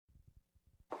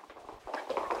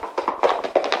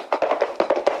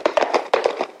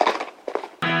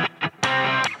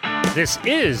This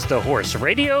is the Horse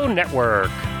Radio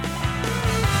Network.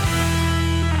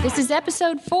 This is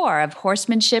episode 4 of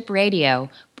Horsemanship Radio,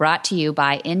 brought to you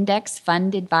by Index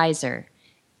Fund Advisor.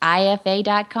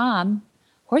 IFA.com.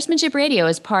 Horsemanship Radio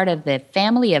is part of the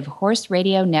family of Horse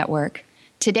Radio Network.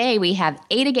 Today we have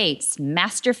Ada Gates,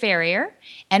 Master Farrier,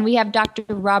 and we have Dr.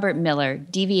 Robert Miller,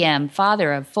 DVM,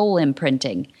 father of foal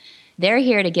imprinting. They're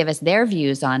here to give us their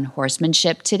views on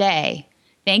horsemanship today.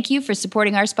 Thank you for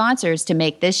supporting our sponsors to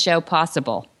make this show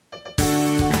possible.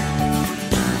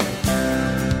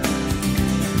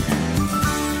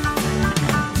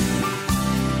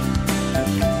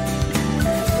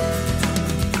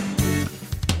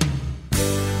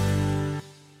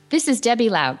 This is Debbie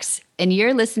Laux, and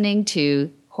you're listening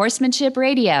to Horsemanship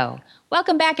Radio.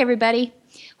 Welcome back, everybody.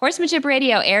 Horsemanship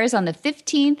Radio airs on the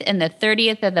 15th and the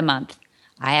 30th of the month.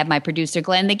 I have my producer,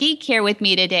 Glenn the Geek, here with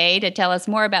me today to tell us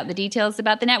more about the details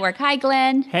about the network. Hi,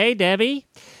 Glenn. Hey, Debbie.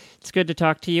 It's good to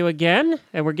talk to you again.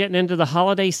 And we're getting into the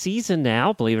holiday season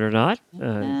now, believe it or not.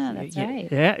 That's right.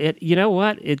 Yeah, you know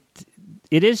what? It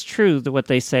is true what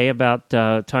they say about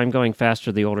time going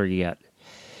faster the older you get.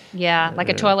 Yeah, like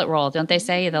a toilet roll. Don't they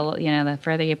say the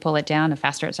further you pull it down, the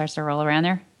faster it starts to roll around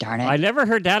there? Darn it. I never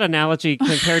heard that analogy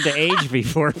compared to age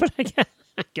before, but I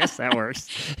guess that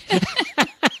works.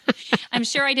 I'm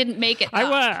sure I didn't make it.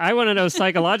 I want to know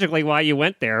psychologically why you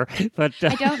went there, but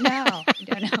I don't know.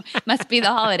 Must be the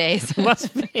holidays.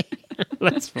 Must be.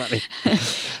 That's funny.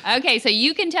 Okay, so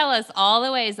you can tell us all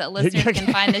the ways that listeners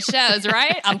can find the shows,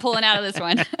 right? I'm pulling out of this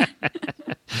one.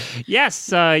 Yes,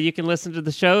 you can listen to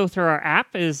the show through our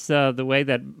app is the way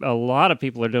that a lot of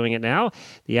people are doing it now.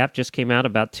 The app just came out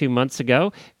about 2 months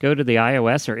ago. Go to the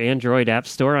iOS or Android app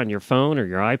store on your phone or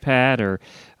your iPad or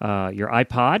your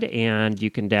iPod, and you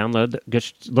can download,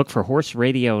 just look for Horse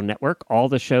Radio Network. All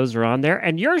the shows are on there,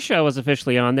 and your show is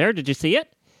officially on there. Did you see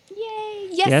it? Yay!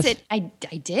 Yes. I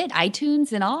did.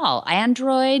 iTunes and all.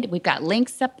 Android. We've got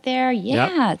links up there.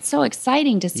 Yeah, Yep. It's so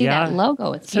exciting to see that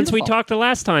logo. It's Since beautiful. we talked the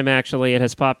last time, actually, it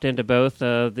has popped into both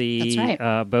That's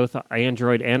right. both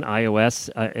Android and iOS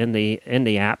in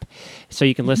the app, so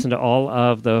you can listen to all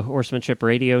of the Horsemanship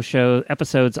Radio show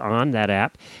episodes on that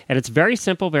app. And it's very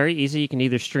simple, very easy. You can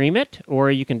either stream it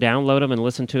or you can download them and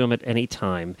listen to them at any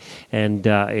time. And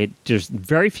there's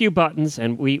very few buttons,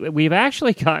 and we've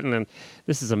actually gotten, and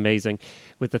this is amazing,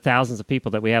 with the thousands of people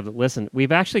that we have that listen,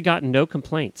 we've actually gotten no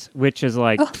complaints, which is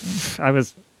like,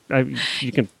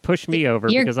 you can push me over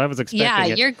because I was expecting it.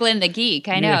 Yeah, you're Glenn the Geek.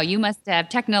 I know. Yeah. You must have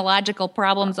technological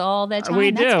problems all the time.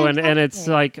 We do, and it's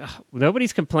like,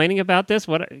 nobody's complaining about this.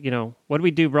 What do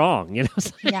we do wrong?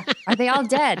 Yeah. Are they all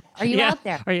dead? Are you out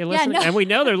there? Are you listening? Yeah, no. And we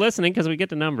know they're listening because we get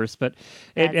the numbers,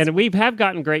 and we have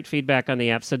gotten great feedback on the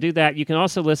app, so do that. You can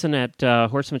also listen at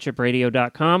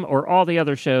horsemanship.radio.com or all the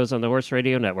other shows on the Horse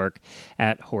Radio Network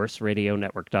at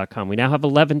horseradionetwork.com. We now have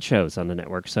 11 shows on the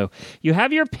network, so you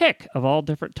have your pick of all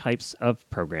different types of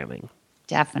programming.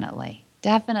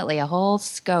 Definitely a whole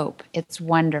scope. It's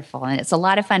wonderful, and it's a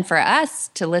lot of fun for us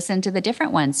to listen to the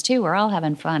different ones too. We're all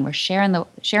having fun. We're sharing the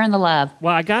love.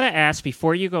 Well, I gotta ask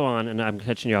before you go on, and I'm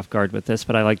catching you off guard with this,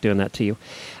 but I like doing that to you.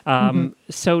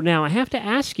 So now I have to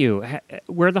ask you: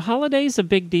 were the holidays a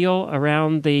big deal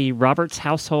around the Roberts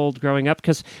household growing up?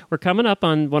 Because we're coming up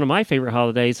on one of my favorite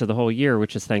holidays of the whole year,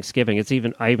 which is Thanksgiving.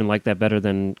 I even like that better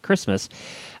than Christmas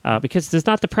because there's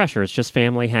not the pressure. It's just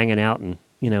family hanging out and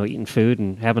eating food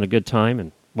and having a good time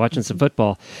and watching some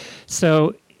football.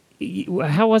 So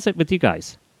how was it with you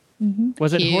guys?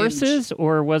 Was it horses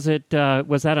or was that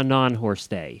a non-horse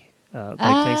day? Like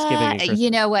Thanksgiving and Christmas?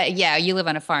 You know what? Yeah, you live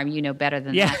on a farm. You know better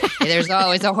than that. There's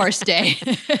always a horse day.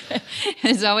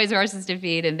 There's always horses to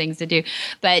feed and things to do.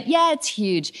 But yeah, it's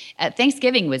huge.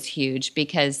 Thanksgiving was huge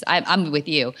because I'm with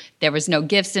you. There was no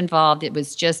gifts involved. It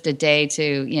was just a day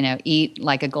to, eat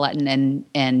like a glutton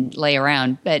and lay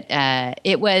around. But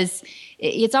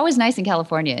it's always nice in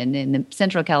California. And in the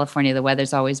central California, the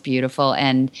weather's always beautiful.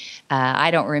 And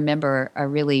I don't remember a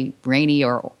really rainy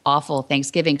or awful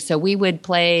Thanksgiving. So we would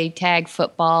play tag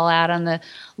football out on the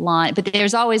lawn. But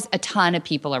there's always a ton of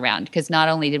people around because not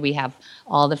only did we have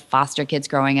all the foster kids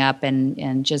growing up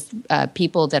and just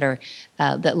people that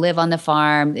live on the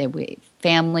farm,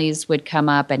 families would come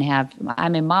up and have,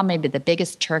 Mom made the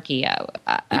biggest turkey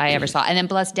I ever saw. And then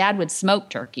plus Dad would smoke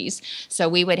turkeys. So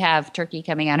we would have turkey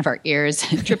coming out of our ears,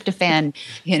 tryptophan,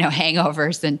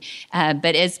 hangovers. And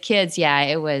but as kids,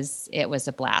 it was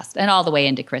a blast. And all the way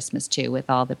into Christmas too, with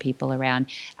all the people around.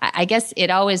 I guess it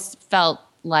always felt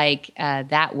like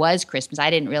that was Christmas.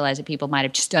 I didn't realize that people might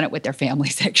have just done it with their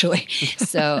families, actually.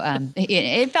 So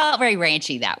it felt very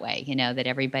ranchy that way, that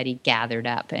everybody gathered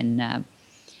up. And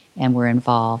and were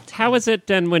involved. How is it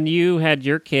then when you had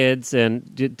your kids,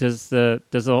 and does the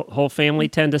whole family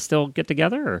tend to still get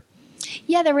together? Or?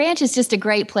 Yeah, the ranch is just a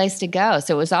great place to go.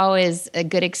 So it was always a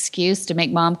good excuse to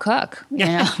make mom cook. You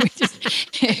know,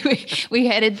 we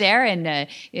headed there, and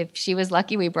if she was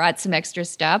lucky, we brought some extra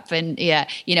stuff. And yeah,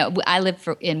 you know, I lived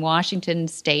in Washington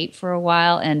State for a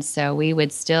while, and so we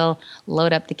would still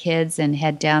load up the kids and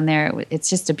head down there. It's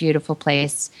just a beautiful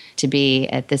place to be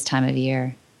at this time of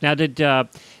year. Now,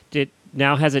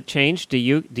 now has it changed? Do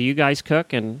you guys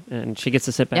cook, and she gets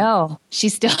to sit back? No,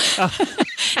 she's still.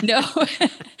 No,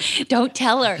 don't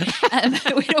tell her.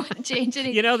 We don't want to change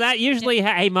anything. You know, that usually,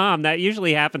 hey, Mom, that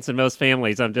usually happens in most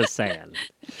families. I'm just saying.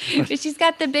 But she's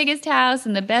got the biggest house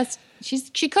and the best.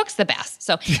 She cooks the best.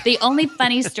 So the only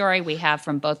funny story we have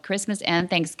from both Christmas and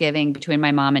Thanksgiving between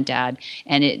my mom and dad,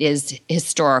 and it is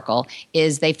historical,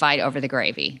 is they fight over the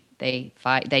gravy. They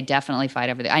definitely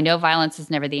fight over I know violence is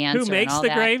never the answer. Who makes the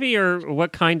gravy, or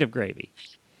what kind of gravy?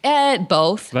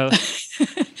 Both.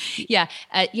 Yeah.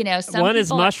 You know, one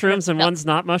is mushrooms and one's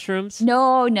not mushrooms?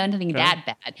 No, nothing that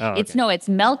bad. Oh, okay. It's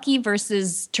milky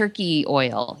versus turkey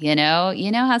oil, you know?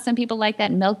 You know how some people like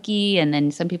that milky, and then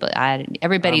some people,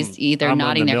 everybody's either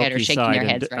nodding their head or shaking their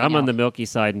heads right now. I'm on the milky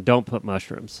side and don't put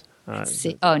mushrooms. No,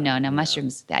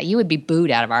 mushrooms. That you would be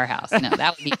booed out of our house. No,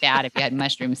 that would be bad if you had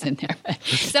mushrooms in there.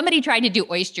 Somebody tried to do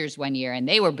oysters one year, and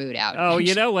they were booed out. Oh,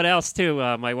 you know what else too?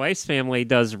 My wife's family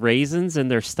does raisins in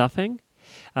their stuffing.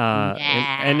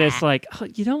 And it's like, oh,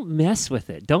 you don't mess with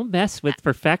it. Don't mess with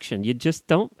perfection. You just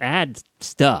don't add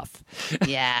stuff.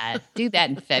 Yeah, do that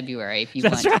in February if you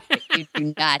want. Right. You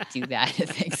do not do that at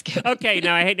Thanksgiving. Okay,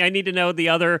 now I need to know the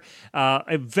other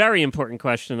a very important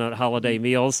question on holiday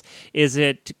meals. Is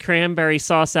it cranberry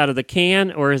sauce out of the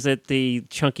can, or is it the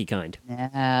chunky kind?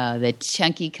 No, the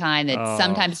chunky kind that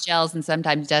sometimes gels and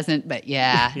sometimes doesn't, but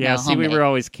yeah. Yeah, see, homemade. We were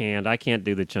always canned. I can't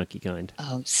do the chunky kind.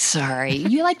 Oh, sorry.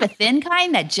 You like the thin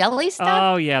kind, that jelly stuff?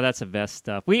 Oh, yeah, that's the best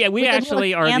stuff. We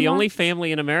actually are the only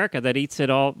family in America that eats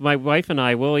it all. My wife and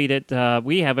I will eat it.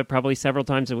 We have it probably several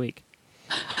times a week.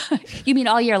 You mean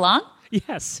all year long?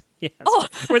 Yes. Oh.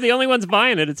 We're the only ones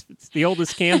buying it. It's the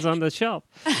oldest cans on the shelf.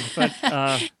 But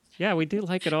yeah, we do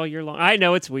like it all year long. I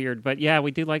know it's weird, but yeah,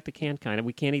 we do like the canned kind.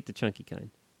 We can't eat the chunky kind.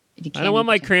 I don't want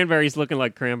my cranberries looking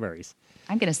like cranberries.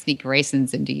 I'm going to sneak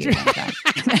raisins into you one time.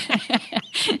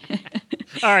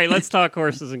 All right, let's talk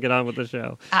horses and get on with the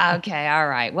show. Okay, all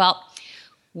right. Well,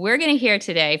 we're going to hear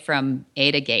today from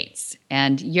Ada Gates,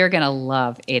 and you're going to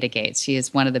love Ada Gates. She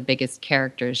is one of the biggest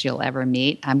characters you'll ever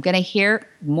meet. I'm going to hear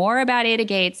more about Ada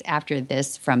Gates after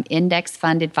this from Index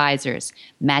Fund Advisors,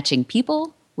 matching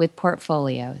people with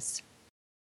portfolios.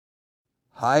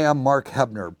 Hi, I'm Mark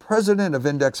Hebner, president of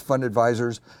Index Fund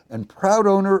Advisors and proud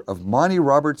owner of Monty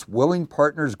Roberts Willing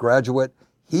Partners graduate,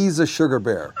 He's a Sugar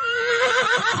Bear.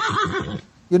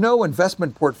 You know,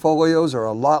 investment portfolios are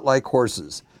a lot like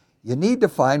horses. You need to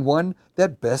find one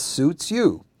that best suits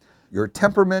you, your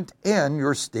temperament, and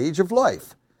your stage of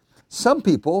life. Some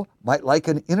people might like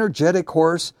an energetic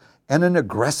horse and an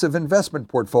aggressive investment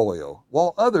portfolio,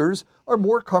 while others are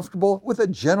more comfortable with a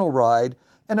gentle ride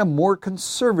and a more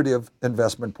conservative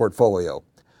investment portfolio.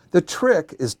 The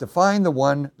trick is to find the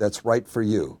one that's right for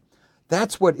you.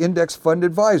 That's what Index Fund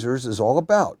Advisors is all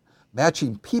about,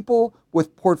 matching people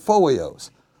with portfolios.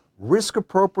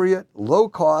 Risk-appropriate,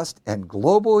 low-cost, and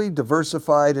globally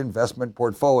diversified investment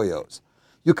portfolios.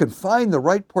 You can find the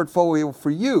right portfolio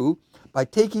for you by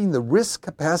taking the Risk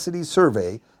Capacity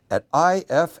Survey at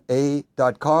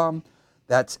IFA.com.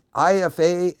 That's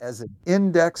IFA as in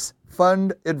Index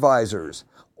Fund Advisors.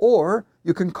 Or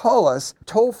you can call us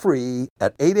toll-free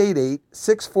at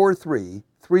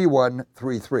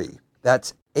 888-643-3133.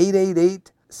 That's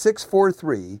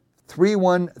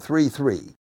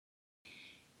 888-643-3133.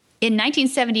 In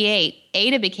 1978,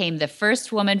 Ada became the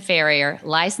first woman farrier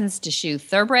licensed to shoe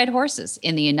thoroughbred horses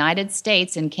in the United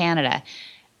States and Canada.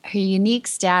 Her unique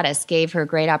status gave her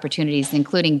great opportunities,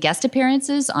 including guest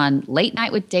appearances on Late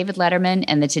Night with David Letterman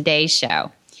and The Today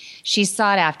Show. She's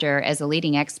sought after as a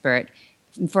leading expert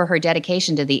for her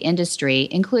dedication to the industry,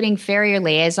 including farrier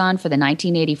liaison for the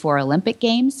 1984 Olympic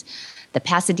Games, the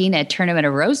Pasadena Tournament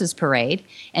of Roses Parade,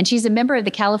 and she's a member of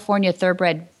the California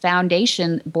Thoroughbred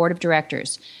Foundation Board of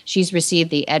Directors. She's received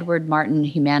the Edward Martin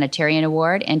Humanitarian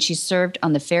Award, and she served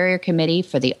on the Farrier Committee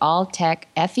for the All-Tech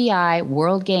FEI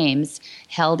World Games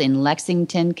held in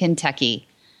Lexington, Kentucky.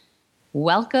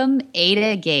 Welcome,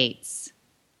 Ada Gates.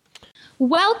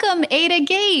 Welcome, Ada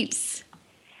Gates.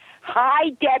 Hi,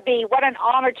 Debbie. What an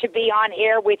honor to be on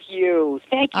air with you.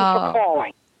 Thank you for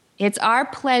calling. It's our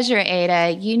pleasure,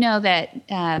 Ada. You know that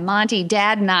Monty,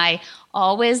 Dad, and I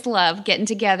always love getting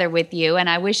together with you, and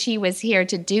I wish he was here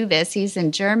to do this. He's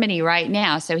in Germany right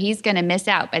now, so he's going to miss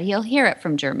out, but he'll hear it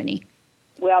from Germany.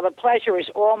 Well, the pleasure is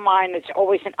all mine. It's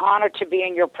always an honor to be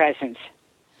in your presence.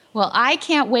 Well, I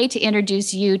can't wait to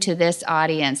introduce you to this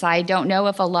audience. I don't know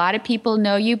if a lot of people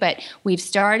know you, but we've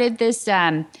started this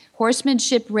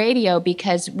Horsemanship Radio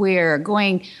because we're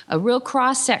going a real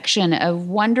cross-section of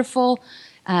wonderful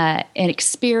and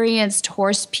experienced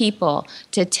horse people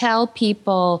to tell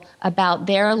people about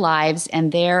their lives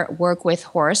and their work with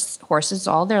horses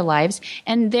all their lives,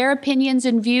 and their opinions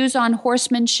and views on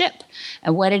horsemanship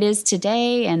and what it is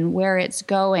today and where it's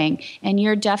going. And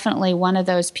you're definitely one of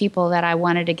those people that I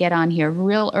wanted to get on here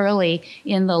real early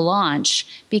in the launch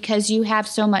because you have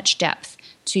so much depth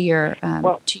to your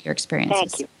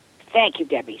experiences. Thank you,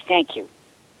 Debbie. Thank you.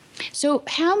 So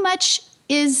how much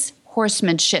is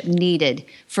horsemanship needed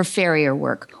for farrier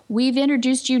work? We've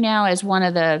introduced you now as one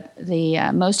of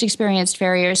the most experienced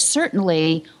farriers,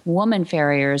 certainly woman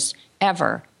farriers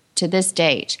ever to this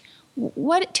date.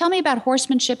 Tell me about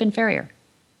horsemanship and farrier.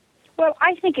 Well,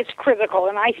 I think it's critical,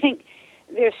 and I think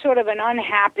there's sort of an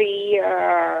unhappy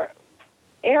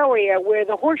area where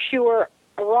the horseshoer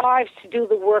arrives to do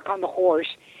the work on the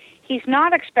horse. He's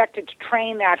not expected to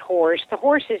train that horse. The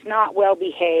horse is not well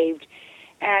behaved.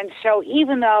 And so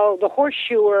even though the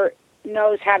horseshoer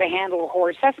knows how to handle a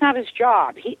horse, that's not his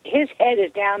job. His head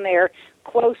is down there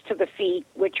close to the feet,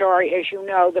 which are, as you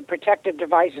know, the protective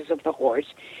devices of the horse.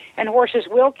 And horses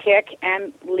will kick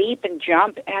and leap and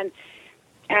jump and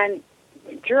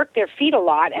jerk their feet a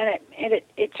lot, and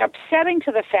it's upsetting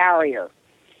to the farrier.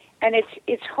 And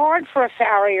it's hard for a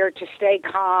farrier to stay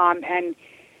calm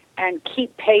and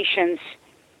keep patience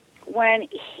when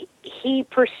he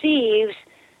perceives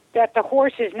that the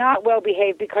horse is not well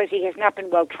behaved because he has not been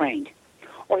well trained,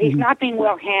 or he's not being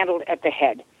well handled at the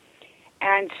head.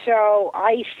 And so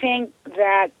I think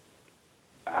that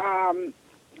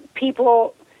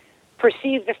people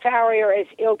perceive the farrier as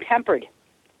ill-tempered.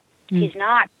 He's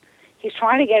not. He's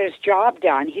trying to get his job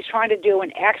done. He's trying to do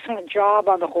an excellent job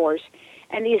on the horse,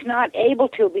 and he's not able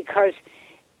to because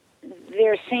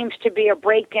there seems to be a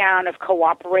breakdown of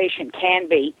cooperation, can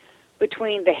be,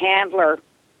 between the handler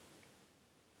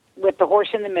with the horse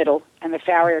in the middle and the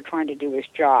farrier trying to do his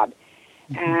job.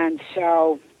 And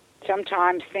so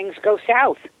sometimes things go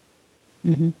south.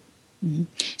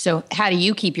 So how do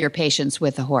you keep your patience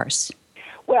with the horse?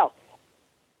 Well,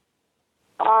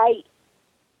 I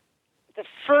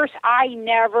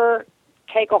never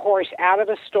take a horse out of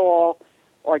the stall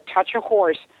or touch a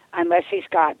horse unless he's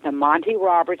got the Monty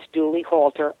Roberts dually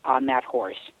halter on that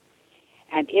horse.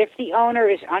 And if the owner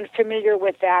is unfamiliar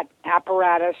with that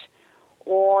apparatus,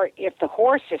 or if the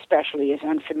horse especially is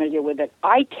unfamiliar with it,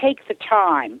 I take the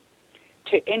time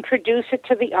to introduce it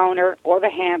to the owner or the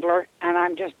handler,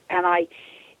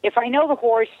 if I know the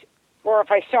horse, or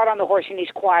if I start on the horse and he's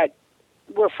quiet,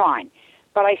 we're fine.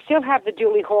 But I still have the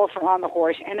dually halter on the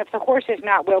horse, and if the horse is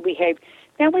not well behaved,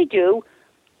 then we do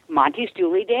Monty's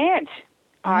dually dance.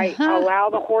 I allow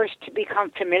the horse to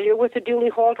become familiar with the dually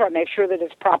halter. I make sure that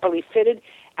it's properly fitted,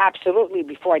 absolutely,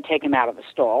 before I take him out of the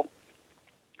stall,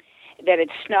 that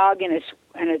it's snug and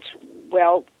it's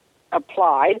well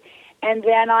applied. And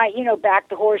then I, back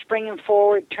the horse, bring him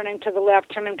forward, turn him to the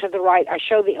left, turn him to the right. I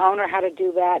show the owner how to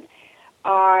do that.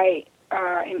 I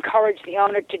encourage the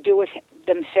owner to do it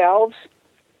themselves.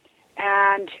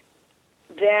 And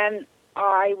then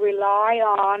I rely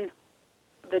on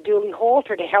the dually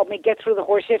halter to help me get through the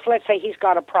horse. If, let's say, he's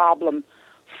got a problem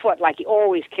foot, like he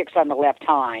always kicks on the left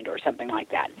hind or something like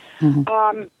that.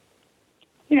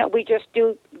 We just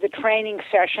do the training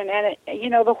session, and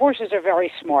the horses are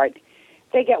very smart.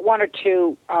 They get one or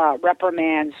two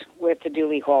reprimands with the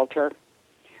dually halter,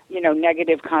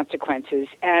 negative consequences,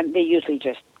 and they usually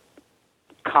just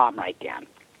calm right down.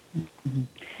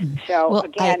 So well,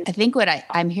 again, I think what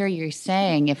I'm hearing you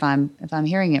saying, if I'm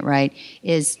hearing it right,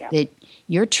 is that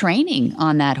you're training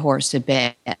on that horse a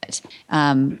bit.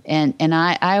 And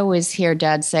I always hear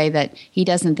Dad say that he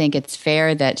doesn't think it's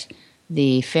fair that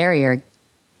the farrier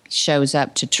shows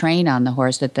up to train on the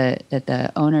horse, that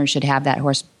the owner should have that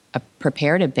horse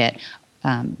prepared a bit.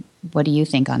 What do you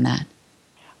think on that?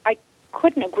 I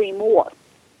couldn't agree more.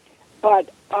 But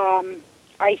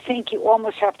I think you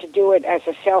almost have to do it as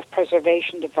a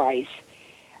self-preservation device.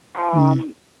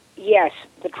 Yes,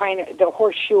 the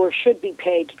horseshoer should be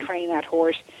paid to train that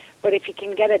horse, but if you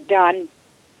can get it done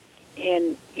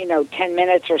in 10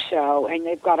 minutes or so, and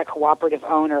they've got a cooperative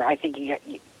owner, I think you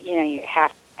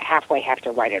halfway have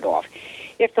to write it off.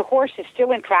 If the horse is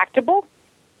still intractable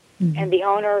and the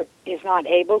owner is not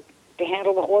able to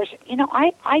handle the horse.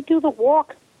 I do the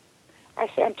walk. I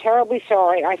say, I'm terribly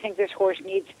sorry. I think this horse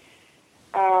needs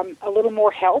a little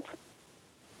more help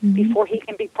before he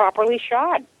can be properly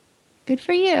shod. Good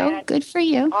for you. And good for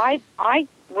you. I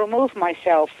remove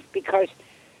myself because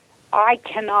I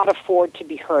cannot afford to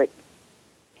be hurt.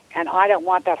 And I don't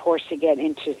want that horse to get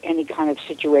into any kind of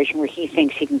situation where he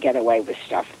thinks he can get away with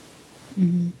stuff.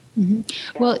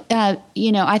 Well,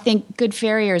 I think good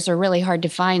farriers are really hard to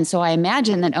find. So I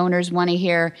imagine that owners want to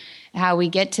hear how we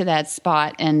get to that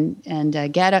spot and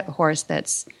get a horse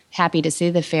that's happy to see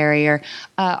the farrier.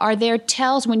 Are there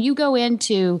tells when you go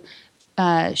into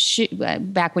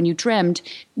back when you trimmed,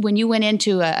 when you went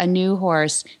into a new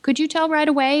horse, could you tell right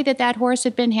away that horse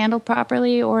had been handled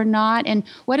properly or not? And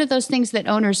what are those things that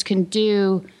owners can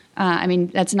do?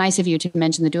 That's nice of you to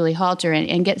mention the dually halter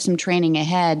and get some training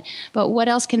ahead. But what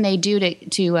else can they do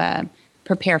to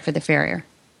prepare for the farrier?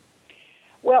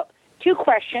 Well, 2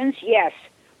 questions. Yes.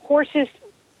 Horses,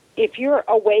 if you're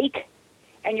awake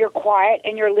and you're quiet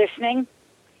and you're listening,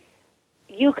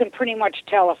 you can pretty much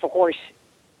tell if a horse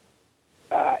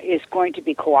is going to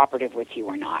be cooperative with you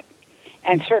or not.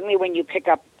 And certainly when you pick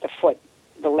up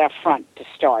the left front to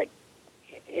start,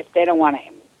 if they don't want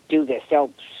to do this,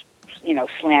 they'll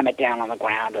slam it down on the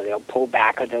ground, or they'll pull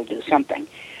back, or they'll do something.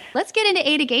 Let's get into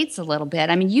Ada Gates a little bit.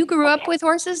 You grew up with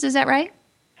horses, is that right?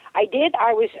 I did.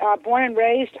 I was born and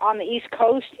raised on the East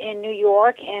Coast in New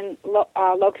York, in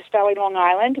Locust Valley, Long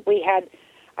Island.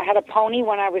 I had a pony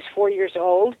when I was 4 years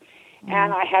old,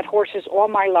 and I had horses all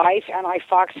my life, and I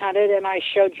fox hunted, and I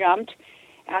show jumped,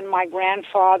 and my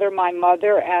grandfather, my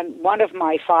mother, and one of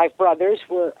my 5 brothers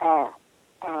were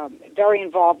very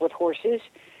involved with horses,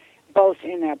 both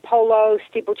in polo,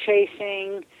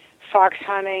 steeplechasing, fox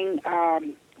hunting,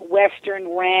 western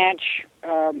ranch,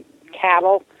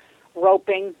 cattle,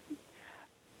 roping.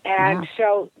 And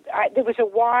so there was a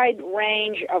wide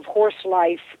range of horse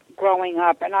life growing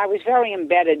up, and I was very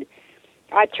embedded.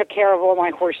 I took care of all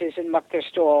my horses and mucked their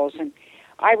stalls, and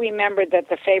I remembered that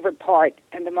the favorite part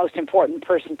and the most important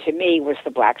person to me was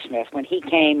the blacksmith. When he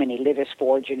came and he lit his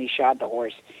forge and he shod the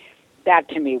horse, that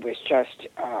to me was just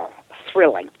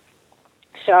thrilling.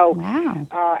 So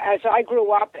as I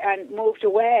grew up and moved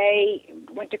away,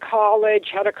 went to college,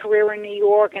 had a career in New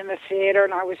York in the theater,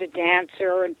 and I was a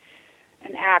dancer and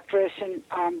an actress,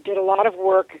 and did a lot of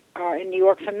work in New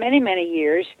York for many, many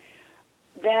years.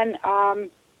 Then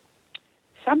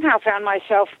somehow found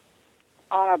myself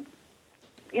on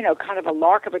kind of a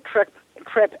lark of a trip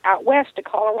out west to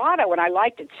Colorado, and I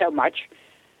liked it so much.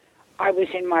 I was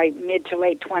in my mid to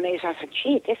late 20s. I thought,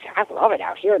 gee, I love it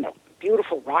out here in the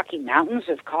beautiful Rocky Mountains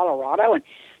of Colorado. And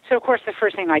so, of course, the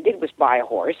first thing I did was buy a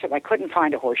horse, and I couldn't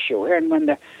find a horseshoer. And when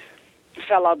the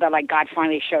fellow that I got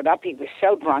finally showed up, he was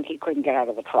so drunk he couldn't get out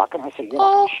of the truck. And I said, you're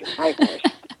not going to shoot my horse.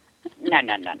 No.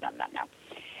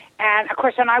 And, of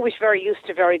course, I was very used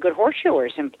to very good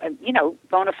horseshoers and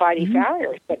bona fide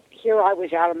farriers. But here I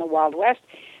was out in the Wild West.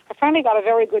 I finally got a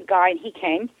very good guy, and he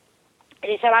came.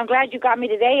 And he said, I'm glad you got me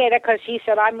today, Ada, because he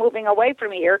said, I'm moving away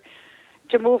from here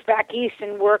to move back east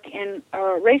and work in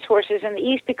racehorses in the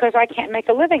east because I can't make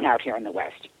a living out here in the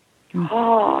west.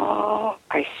 Oh,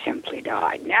 I simply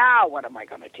died. Now what am I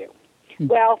going to do?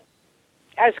 Well,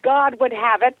 as God would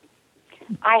have it,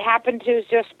 I happened to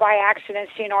just by accident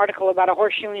see an article about a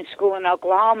horseshoeing school in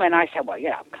Oklahoma, and I said, well,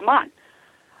 come on.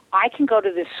 I can go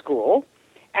to this school,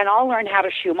 and I'll learn how to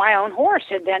shoe my own horse,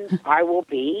 and then I will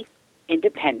be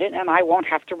independent, and I won't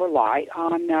have to rely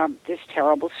on this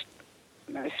terrible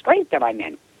strait that I'm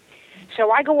in.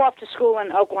 So I go off to school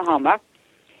in Oklahoma,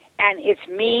 and it's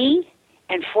me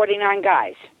and 49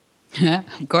 guys.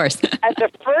 Of course. And the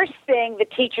first thing the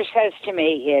teacher says to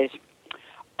me is,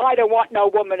 I don't want no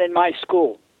woman in my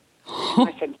school.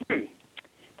 I said,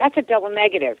 that's a double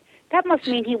negative. That must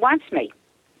mean he wants me.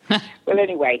 Well,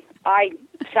 anyway, I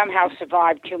somehow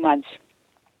survived 2 months,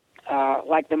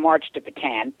 like the March to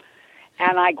Bataan,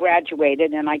 and I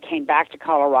graduated, and I came back to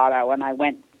Colorado, and I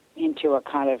went into a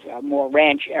kind of a more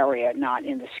ranch area, not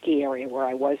in the ski area where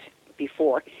I was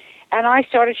before. And I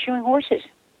started shoeing horses.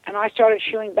 And I started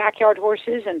shoeing backyard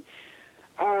horses and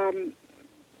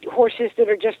horses that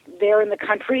are just there in the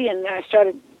country. And then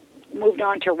I moved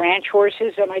on to ranch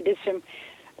horses, and I did some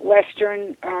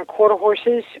Western quarter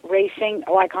horses racing,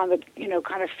 like on the,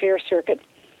 kind of fair circuit.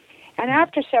 And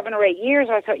after 7 or 8 years,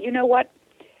 I thought, you know what?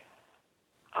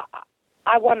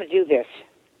 I want to do this.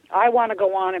 I want to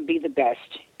go on and be the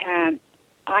best. And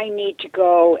I need to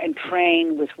go and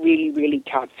train with really, really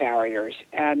top farriers.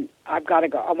 And I've got to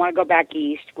go. I want to go back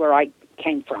east where I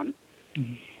came from.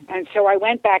 Mm-hmm. And so I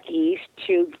went back east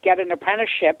to get an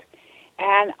apprenticeship.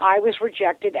 And I was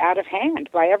rejected out of hand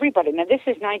by everybody. Now, this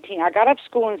is I got up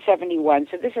school in 71,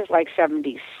 so this is like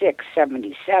 76,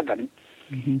 77.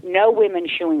 No women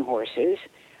shoeing horses.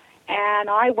 And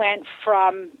I went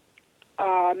from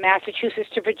Massachusetts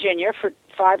to Virginia for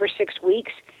 5 or 6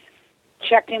 weeks,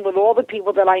 checked in with all the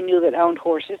people that I knew that owned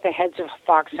horses, the heads of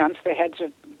Fox Hunts, the heads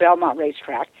of Belmont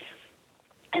Racetrack.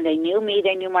 And they knew me,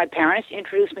 they knew my parents,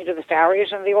 introduced me to the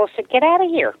farriers, and they all said, "Get out of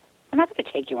here. We're not going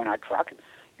to take you in our truck.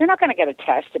 You're not going to get a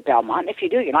test at Belmont. If you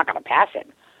do, you're not going to pass it."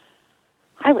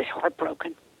 I was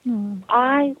heartbroken.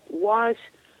 I was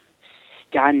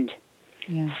stunned.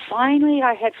 Yeah. Finally,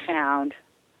 I had found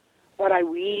what I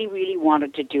really, really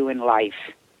wanted to do in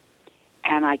life,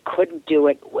 and I couldn't do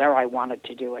it where I wanted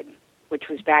to do it, which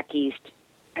was back east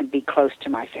and be close to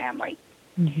my family.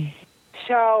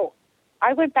 So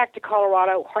I went back to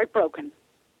Colorado, heartbroken,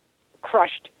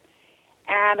 crushed,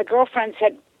 and a girlfriend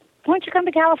said, "Why don't you come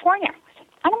to California?" I said,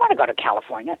 "I don't want to go to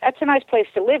California. That's a nice place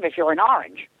to live if you're an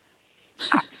orange."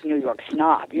 New York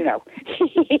snob, you know.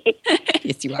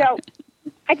 Yes, you are. So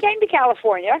I came to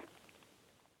California,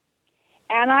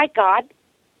 and I got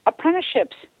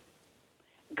apprenticeships.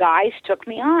 Guys took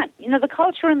me on. You know, the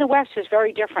culture in the West is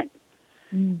very different.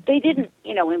 They didn't,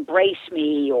 embrace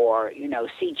me or,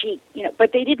 CG,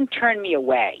 but they didn't turn me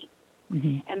away.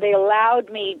 And they allowed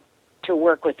me to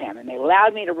work with them, and they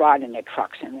allowed me to ride in their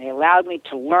trucks, and they allowed me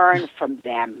to learn from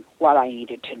them what I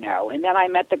needed to know. And then I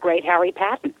met the great Harry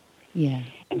Patton. Yeah.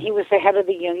 And he was the head of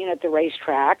the union at the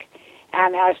racetrack.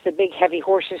 And as the big heavy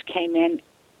horses came in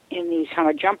these kind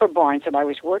of jumper barns that I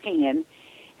was working in,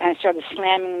 and started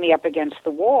slamming me up against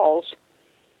the walls,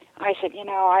 I said,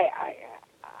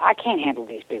 I can't handle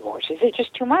these big horses. It's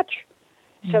just too much.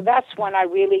 So that's when I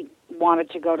really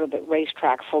wanted to go to the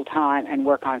racetrack full time and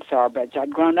work on thoroughbreds. I'd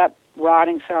grown up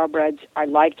riding thoroughbreds. I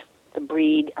liked the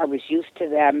breed. I was used to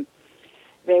them.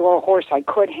 They were a horse I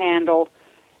could handle.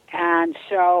 And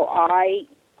so I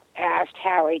asked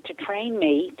Harry to train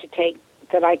me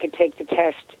that I could take the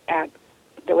test at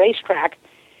the racetrack.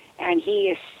 And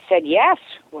he said yes.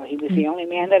 Well, he was the only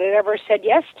man that had ever said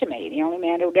yes to me, the only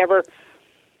man who had ever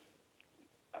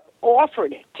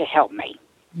offered to help me,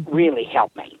 really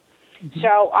help me.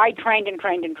 So I trained and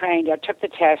trained and trained. I took the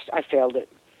test. I failed it.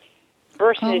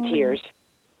 Burst into tears.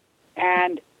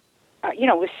 And,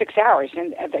 it was 6 hours.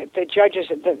 And the judges,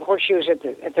 the horseshoers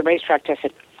at the racetrack test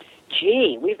said,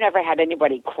 "Gee, we've never had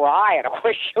anybody cry at a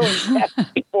horseshoeing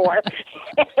test before."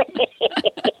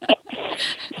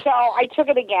 So I took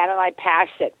it again, and I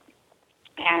passed it.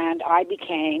 And I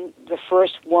became the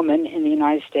first woman in the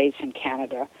United States and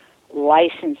Canada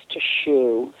licensed to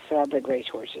shoe thoroughbred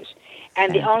racehorses,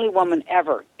 and the only woman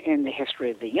ever in the history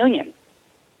of the union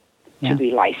to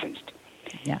be licensed.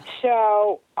 Yeah.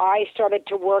 So I started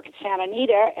to work at Santa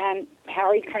Anita, and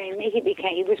Harry trained me.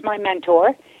 He was my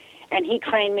mentor, and he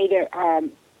trained me to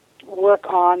work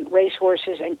on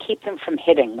racehorses and keep them from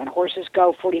hitting. When horses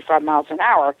go 45 miles an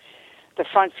hour, the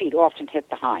front feet often hit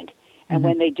the hind, and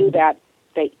when they do that,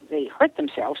 they hurt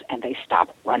themselves and they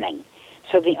stop running.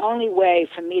 So the only way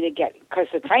for me to because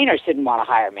the trainers didn't want to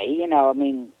hire me,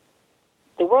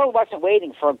 the world wasn't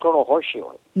waiting for a girl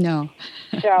horseshoer. No.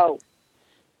 So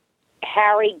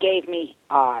Harry gave me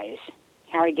eyes.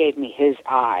 Harry gave me his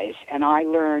eyes, and I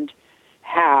learned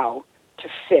how to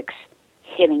fix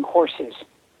hitting horses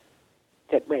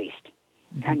that raced.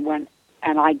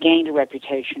 And I gained a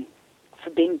reputation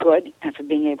for being good and for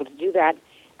being able to do that,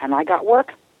 and I got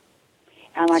work.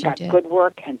 And I got good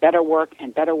work and better work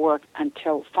and better work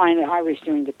until finally I was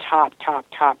doing the top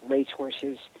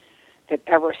racehorses that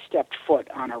ever stepped foot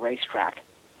on a racetrack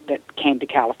that came to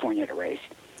California to race.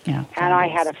 Yeah, and I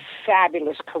had a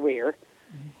fabulous career.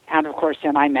 And, of course,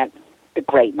 then I met the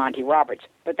great Monty Roberts.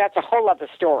 But that's a whole other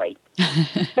story.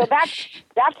 So that's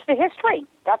the history.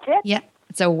 That's it. Yeah.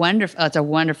 It's a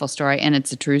wonderful story, and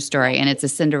it's a true story, and it's a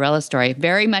Cinderella story.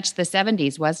 Very much the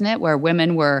 70s, wasn't it, where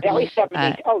women were... Very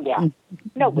 70s.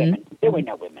 No women. There were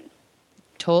no women.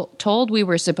 Told we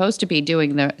were supposed to be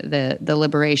doing the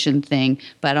liberation thing,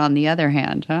 but on the other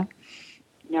hand, huh?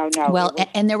 No. Well,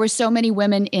 and there were so many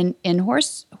women in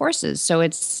horses, so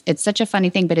it's such a funny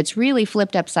thing, but it's really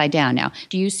flipped upside down now.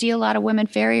 Do you see a lot of women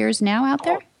farriers now out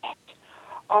there?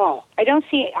 Oh, I don't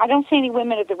see any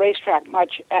women at the racetrack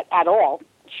much at all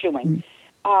shoeing,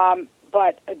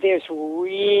 but there's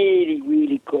really,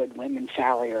 really good women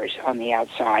farriers on the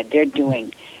outside. They're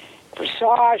doing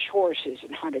dressage horses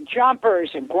and hunter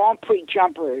jumpers and Grand Prix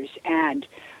jumpers and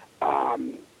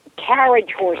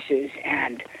carriage horses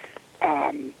and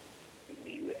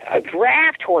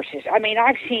draft horses. I mean,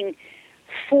 I've seen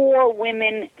 4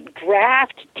 women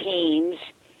draft teams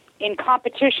in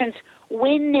competitions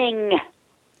winning.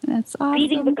 That's awesome.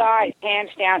 Beating the guys hands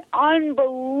down.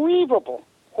 Unbelievable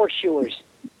horseshoers,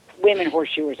 women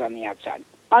horseshoers on the outside.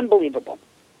 Unbelievable.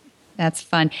 That's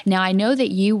fun. Now, I know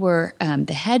that you were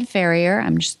the head farrier.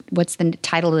 What's the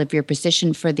title of your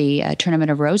position for the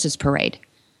Tournament of Roses parade?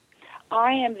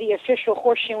 I am the official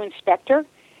horseshoe inspector,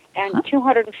 and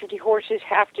 250 horses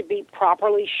have to be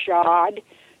properly shod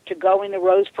to go in the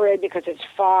Rose Parade because it's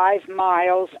 5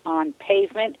 miles on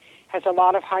pavement, has a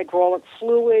lot of hydraulic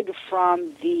fluid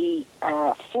from the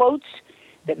floats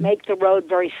that make the road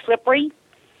very slippery,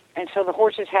 and so the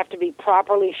horses have to be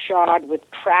properly shod with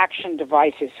traction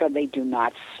devices so they do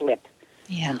not slip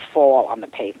and fall on the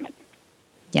pavement.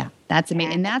 Yeah, that's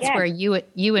amazing. And that's again, where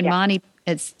you and Monty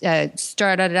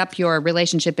started up your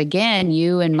relationship again,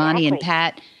 you and Monty and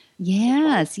Pat.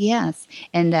 Yes, yes.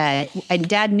 And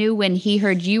Dad knew when he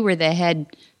heard you were the head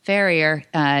farrier,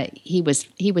 he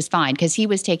was fine because he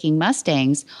was taking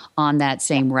Mustangs on that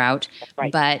same route,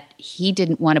 but he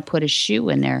didn't want to put a shoe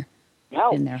in their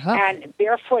hoof. And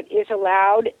barefoot is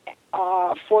allowed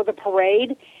for the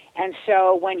parade. And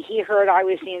so when he heard I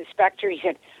was the inspector, he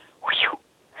said, whew.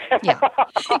 Yeah,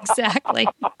 exactly.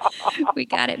 We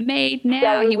got it made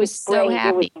now. So he was so great.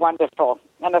 happy. It was wonderful.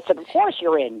 And I said, of course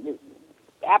you're in.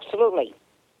 Absolutely.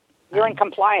 You're in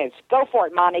compliance. Go for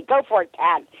it, Monty. Go for it,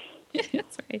 Pat.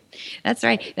 That's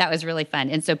right. That was really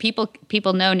fun. And so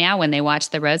people know now when they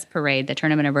watch the Rose Parade, the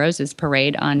Tournament of Roses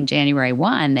Parade on January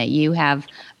 1, that you have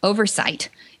oversight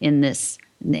in this.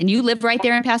 And you live right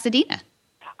there in Pasadena.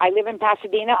 I live in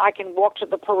Pasadena. I can walk to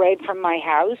the parade from my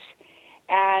house.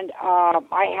 And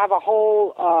I have a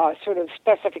whole sort of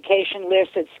specification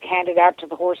list that's handed out to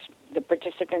the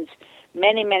participants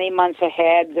many, many months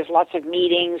ahead. There's lots of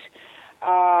meetings.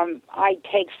 I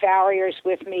take farriers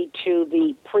with me to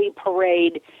the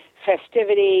pre-parade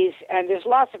festivities, and there's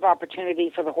lots of opportunity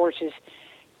for the horses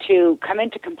to come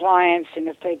into compliance, and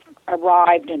if they've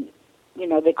arrived and,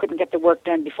 they couldn't get the work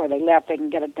done before they left, they can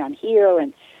get it done here.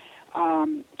 And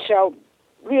so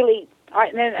really...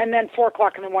 And then 4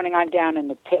 o'clock in the morning, I'm down in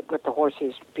the pit with the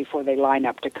horses before they line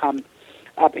up to come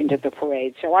up into the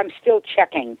parade. So I'm still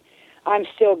checking. I'm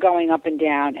still going up and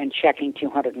down and checking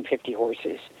 250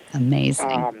 horses.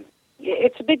 Amazing.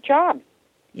 It's a big job.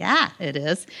 Yeah, it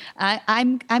is.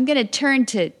 I'm going to turn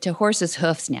to horses'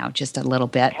 hoofs now just a little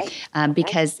bit,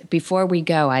 because before we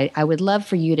go, I would love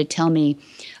for you to tell me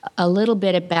a little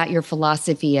bit about your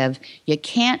philosophy of you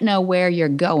can't know where you're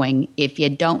going if you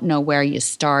don't know where you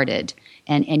started,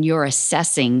 and you're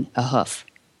assessing a hoof.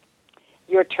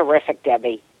 You're terrific,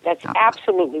 Debbie. That's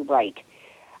absolutely right.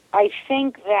 I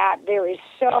think that there is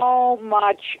so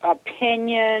much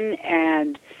opinion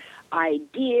and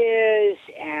ideas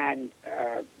and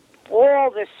all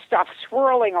this stuff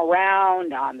swirling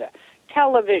around on the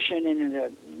television and in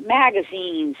the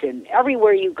magazines and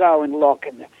everywhere you go and look,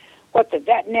 and what the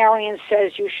veterinarian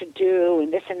says you should do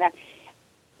and this and that.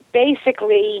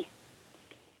 Basically,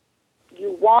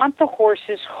 you want the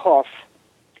horse's hoof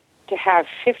to have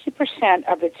 50%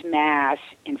 of its mass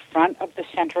in front of the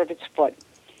center of its foot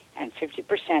and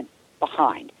 50%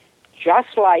 behind,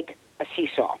 just like a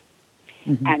seesaw.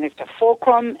 Mm-hmm. And it's a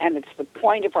fulcrum, and it's the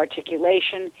point of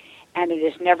articulation, and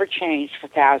it has never changed for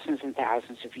thousands and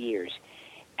thousands of years.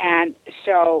 And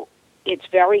so it's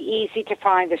very easy to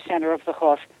find the center of the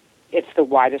hoof. It's the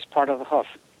widest part of the hoof.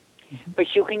 Mm-hmm.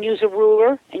 But you can use a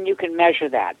ruler, and you can measure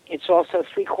that. It's also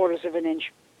 3/4 of an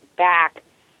inch back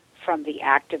from the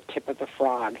active tip of the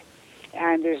frog.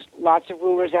 And there's lots of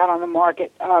rulers out on the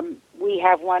market. We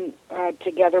have one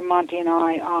together, Monty and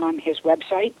I, on his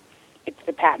website. It's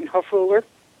the patent hoof ruler,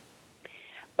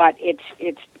 but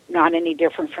it's not any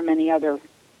different from any other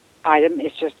item.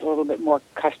 It's just a little bit more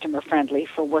customer friendly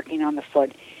for working on the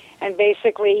foot. And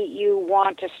basically, you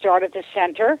want to start at the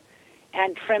center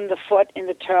and trim the foot in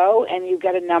the toe, and you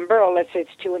get a number, or let's say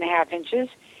it's 2.5 inches,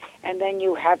 and then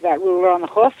you have that ruler on the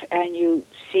hoof, and you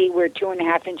see where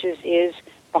 2.5 inches is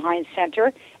behind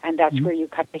center, and that's where you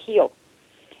cut the heel.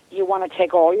 You want to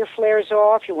take all your flares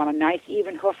off. You want a nice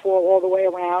even hoof wall all the way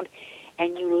around,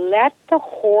 and you let the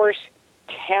horse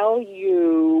tell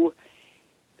you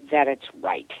that it's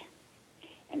right.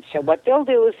 And so what they'll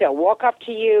do is they'll walk up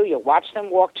to you. You'll watch them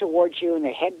walk towards you, and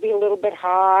their head be a little bit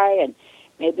high, and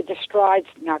maybe the stride's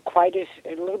not quite as,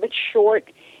 a little bit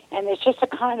short, and there's just a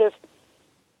kind of,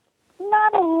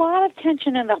 not a lot of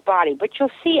tension in the body, but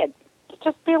you'll see it.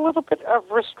 It'll just be a little bit of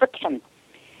restriction.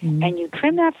 Mm-hmm. And you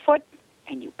trim that foot,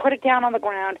 and you put it down on the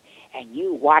ground, and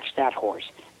you watch that horse.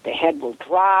 The head will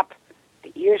drop,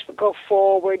 the ears will go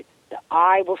forward, the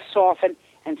eye will soften,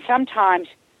 and sometimes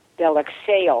they'll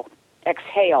exhale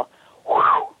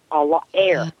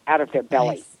air out of their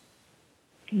belly.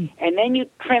 Nice. And then you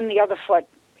trim the other foot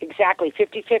exactly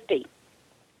 50-50.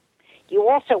 You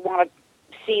also want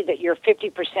to see that you're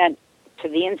 50% to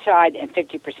the inside and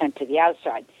 50% to the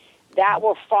outside. That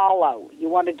will follow. You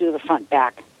want to do the front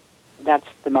back. That's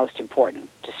the most important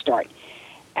to start.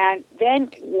 And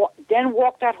then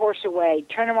walk that horse away,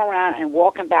 turn him around, and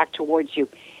walk him back towards you.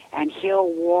 And he'll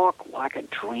walk like a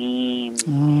dream.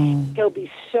 He'll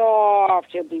be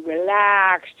soft. He'll be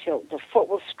relaxed. The foot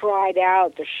will stride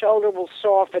out. The shoulder will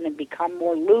soften and become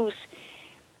more loose.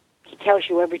 He tells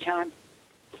you every time.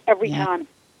 Every time.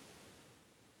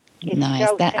 It's nice.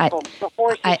 so simple. The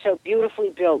horse is so beautifully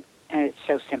built, and it's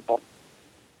so simple.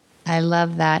 I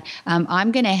love that.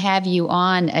 I'm going to have you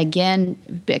on again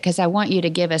because I want you to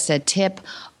give us a tip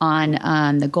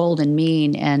on the golden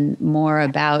mean and more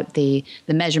about the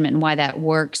measurement and why that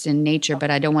works in nature.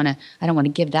 But I don't want to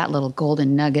give that little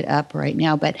golden nugget up right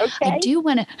now. But okay. I do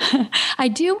want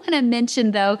to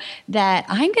mention though that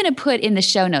I'm going to put in the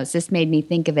show notes. This made me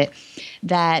think of it.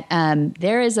 That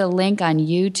there is a link on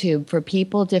YouTube for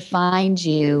people to find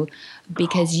you.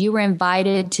 Because you were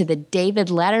invited to the David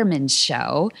Letterman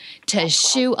show to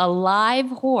shoe a live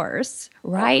horse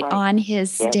right on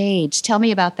his stage. Tell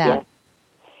me about that.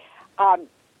 Yes.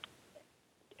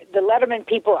 The Letterman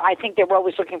people, I think they were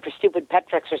always looking for stupid pet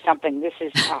tricks or something. This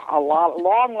is a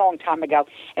long time ago.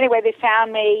 Anyway, they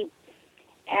found me,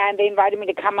 and they invited me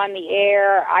to come on the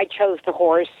air. I chose the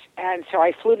horse, and so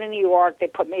I flew to New York. They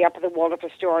put me up at the Waldorf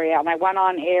Astoria, and I went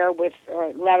on air with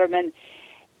Letterman.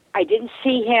 I didn't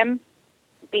see him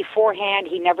beforehand.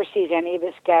 He never sees any of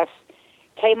his guests.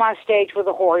 Came on stage with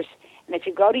a horse, and if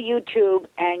you go to YouTube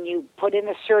and you put in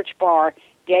the search bar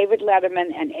David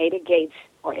Letterman and Ada Gates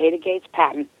or Ada Gates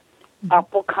Patton,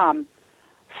 up will come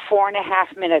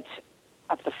 4.5 minutes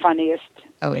of the funniest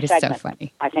it is segment so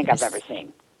funny. I think I've ever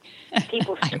seen.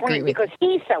 People scream because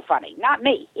he's so funny, not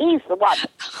me. He's the one.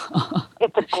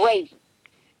 It's a great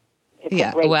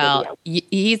video.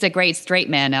 He's a great straight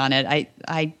man on it.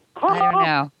 I don't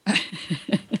know.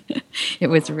 It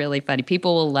was really funny.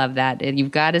 People will love that. And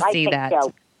you've got to see that.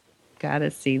 So. Got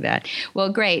to see that.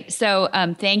 Well, great. So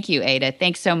thank you, Ada.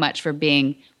 Thanks so much for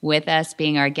being with us,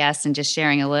 being our guest, and just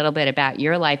sharing a little bit about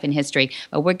your life and history.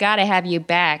 But we've got to have you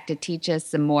back to teach us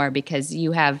some more because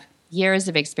you have years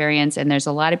of experience, and there's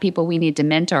a lot of people we need to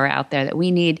mentor out there, that we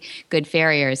need good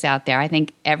farriers out there. I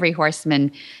think every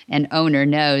horseman and owner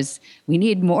knows we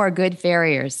need more good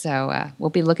farriers. So we'll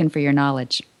be looking for your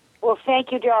knowledge. Well,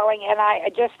 thank you, darling, and I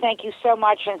just thank you so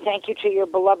much, and thank you to your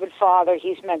beloved father.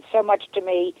 He's meant so much to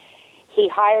me. He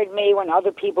hired me when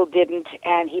other people didn't,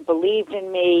 and he believed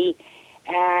in me,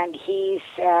 and he's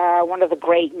one of the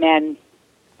great men.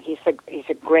 He's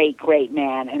a great, great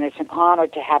man, and it's an honor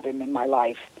to have him in my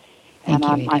life. Thank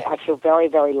you, Ada. I feel very,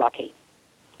 very lucky.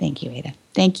 Thank you, Ada.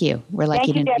 Thank you. We're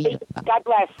lucky to Debbie. be with you. God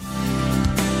bless.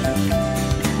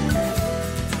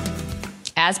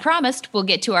 As promised, we'll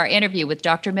get to our interview with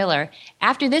Dr. Miller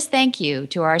after this thank you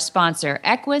to our sponsor,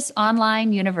 Equus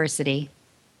Online University.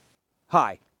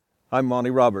 Hi, I'm Monty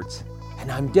Roberts,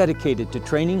 and I'm dedicated to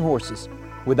training horses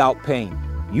without pain.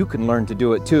 You can learn to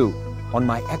do it too on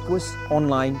my Equus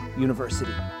Online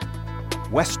University.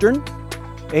 Western,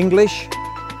 English,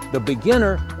 the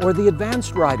beginner, or the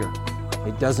advanced rider,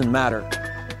 it doesn't matter.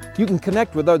 You can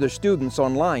connect with other students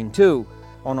online too,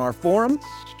 on our forum,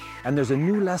 and there's a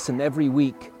new lesson every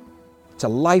week. It's a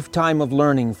lifetime of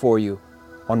learning for you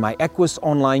on my Equus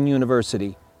Online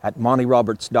University at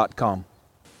montyroberts.com.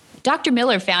 Dr.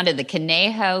 Miller founded the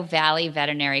Conejo Valley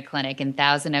Veterinary Clinic in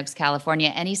Thousand Oaks,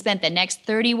 California, and he spent the next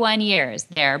 31 years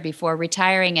there before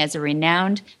retiring as a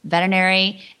renowned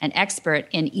veterinary and expert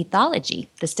in ethology,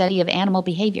 the study of animal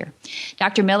behavior.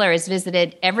 Dr. Miller has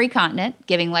visited every continent,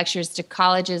 giving lectures to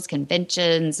colleges,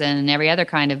 conventions, and every other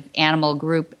kind of animal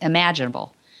group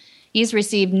imaginable. He's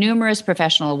received numerous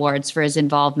professional awards for his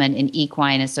involvement in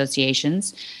equine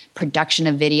associations, production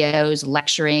of videos,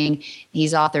 lecturing.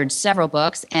 He's authored several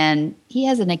books, and he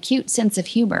has an acute sense of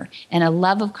humor and a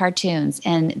love of cartoons,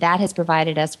 and that has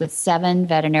provided us with 7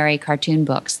 veterinary cartoon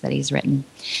books that he's written.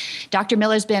 Dr.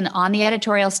 Miller's been on the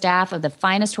editorial staff of the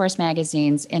finest horse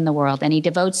magazines in the world, and he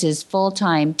devotes his full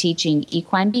time teaching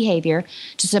equine behavior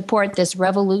to support this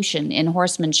revolution in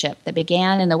horsemanship that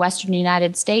began in the western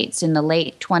United States in the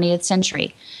late 20th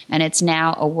century, and it's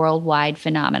now a worldwide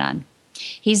phenomenon.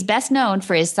 He's best known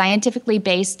for his scientifically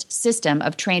based system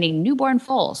of training newborn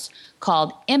foals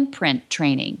called imprint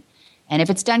training. And if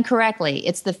it's done correctly,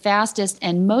 it's the fastest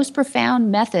and most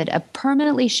profound method of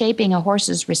permanently shaping a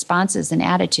horse's responses and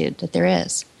attitude that there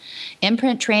is.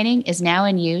 Imprint training is now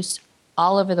in use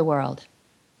all over the world.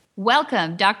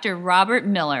 Welcome, Dr. Robert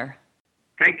Miller.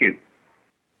 Thank you.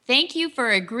 Thank you for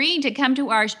agreeing to come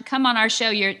on our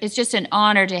show. It's just an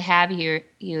honor to have you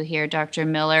here, Dr.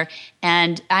 Miller.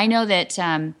 And I know that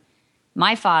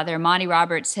my father, Monty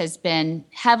Roberts, has been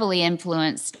heavily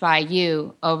influenced by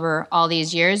you over all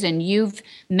these years, and you've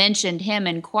mentioned him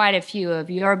in quite a few of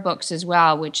your books as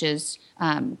well, which is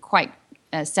quite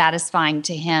satisfying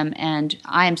to him. And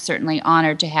I am certainly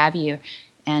honored to have you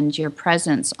and your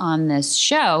presence on this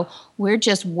show. We're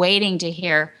just waiting to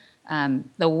hear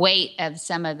the weight of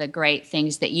some of the great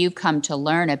things that you've come to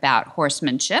learn about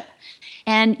horsemanship.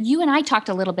 And you and I talked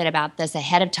a little bit about this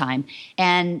ahead of time.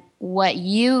 And what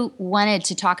you wanted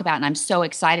to talk about, and I'm so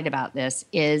excited about this,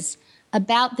 is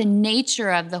about the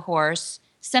nature of the horse.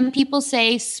 Some people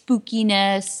say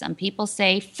spookiness. Some people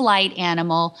say flight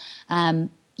animal.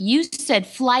 You said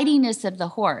flightiness of the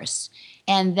horse,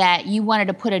 and that you wanted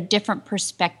to put a different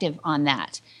perspective on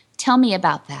that. Tell me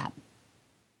about that.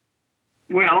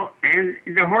 Well, and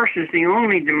the horse is the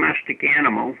only domestic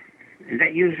animal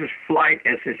that uses flight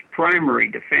as its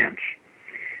primary defense.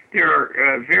 There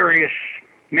are various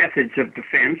methods of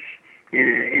defense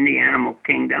in the animal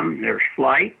kingdom. There's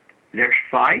flight, there's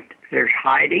fight, there's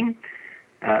hiding,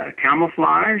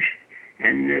 camouflage,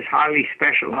 and there's highly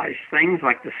specialized things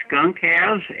like the skunk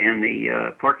has and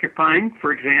the porcupine,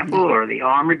 for example, or the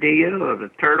armadillo or the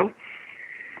turtle.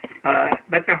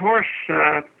 But the horse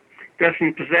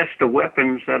doesn't possess the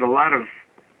weapons that a lot of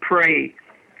prey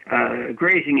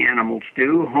grazing animals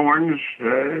do, horns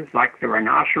like the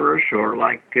rhinoceros or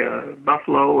like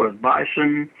buffalo or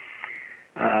bison.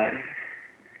 And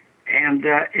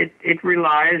it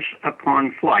relies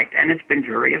upon flight, and it's been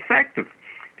very effective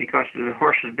because the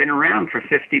horse has been around for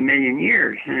 50 million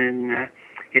years, and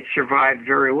it survived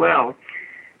very well.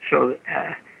 So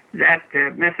that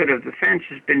method of defense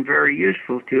has been very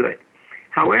useful to it.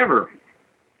 However,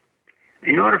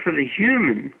 in order for the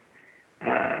human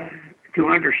to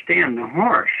understand the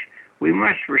horse, we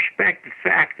must respect the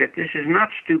fact that this is not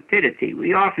stupidity.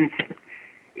 We often,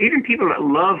 even people that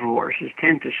love horses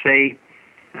tend to say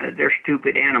they're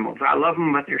stupid animals. I love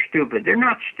them, but they're stupid. They're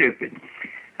not stupid.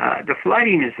 The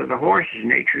flightiness of the horse's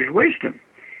nature is wisdom,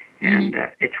 and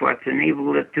it's what's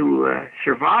enabled it to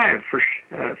survive for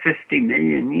 50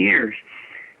 million years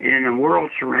in a world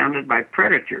surrounded by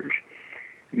predators,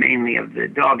 mainly of the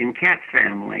dog and cat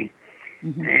family.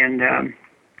 And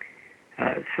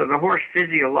so the horse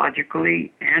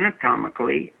physiologically,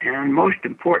 anatomically, and most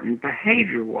important,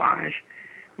 behavior-wise,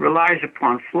 relies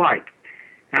upon flight.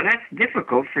 Now that's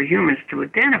difficult for humans to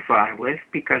identify with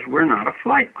because we're not a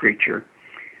flight creature.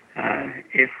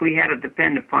 If we had to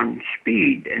depend upon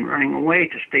speed and running away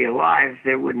to stay alive,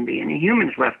 there wouldn't be any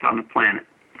humans left on the planet.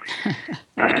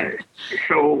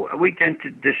 So we tend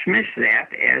to dismiss that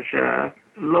as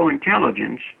low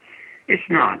intelligence. It's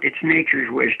not. It's nature's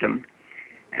wisdom.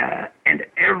 And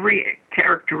every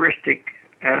characteristic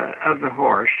of the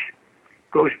horse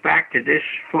goes back to this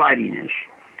flightiness.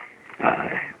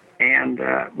 And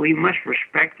we must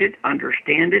respect it,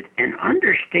 understand it, and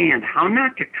understand how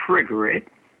not to trigger it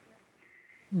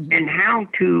and how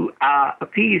to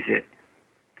appease it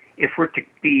if we're to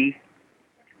be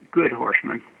good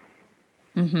horsemen.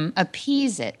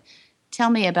 Appease it. Tell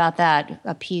me about that.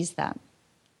 Appease that.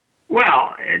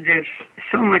 Well, there's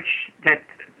so much that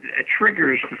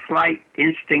triggers the flight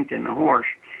instinct in the horse.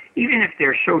 Even if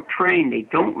they're so trained they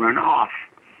don't run off,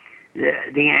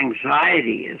 the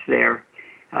anxiety is there.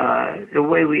 The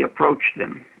way we approach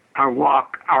them, our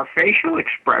walk, our facial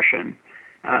expression,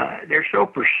 they're so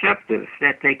perceptive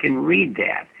that they can read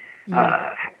that.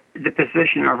 The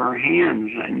position of our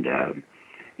hands, and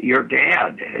your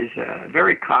dad is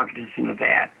very cognizant of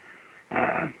that.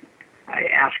 I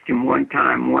asked him one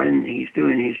time when he's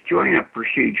doing his join-up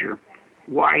procedure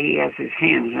why he has his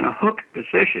hands in a hooked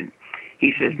position.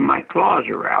 He says, my claws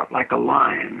are out like a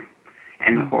lion,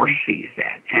 and the horse sees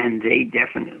that, and they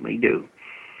definitely do.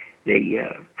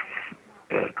 The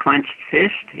clenched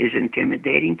fist is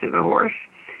intimidating to the horse,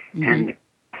 and the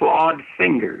clawed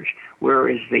fingers,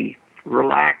 whereas the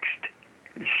relaxed,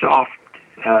 soft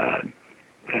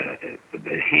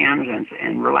hands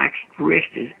and relaxed wrist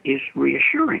is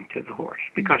reassuring to the horse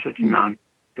because it's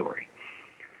non-story.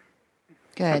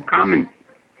 Good. A common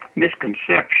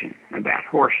misconception about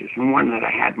horses, and one that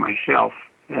I had myself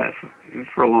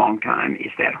for a long time,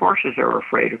 is that horses are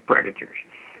afraid of predators.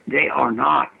 They are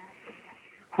not.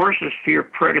 Horses fear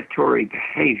predatory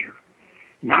behavior,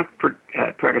 not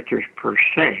predators per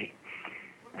se.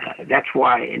 That's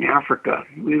why in Africa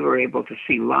we were able to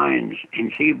see lions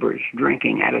and zebras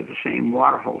drinking out of the same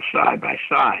waterhole side by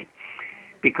side,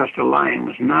 because the lion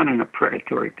was not in a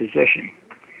predatory position.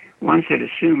 Once it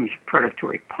assumes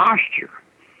predatory posture,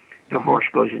 the horse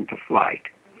goes into flight.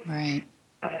 Right.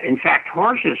 In fact,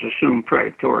 horses assume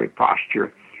predatory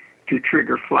posture to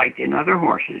trigger flight in other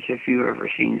horses. If you've ever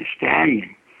seen a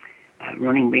stallion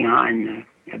running behind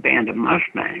a band of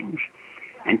mustangs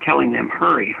and telling them,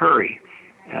 hurry, hurry,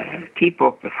 keep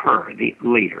up with her, the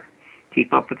leader,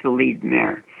 keep up with the lead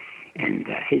mare. And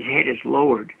his head is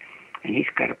lowered, and he's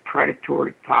got a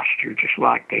predatory posture just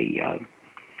like a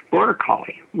border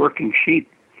collie working sheep.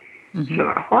 Mm-hmm. So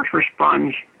a horse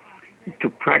responds to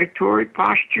predatory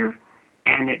posture,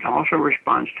 and it also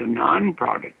responds to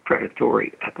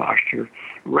non-predatory posture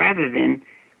rather than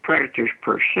predators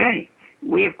per se.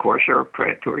 We, of course, are a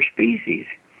predatory species.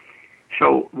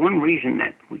 So one reason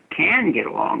that we can get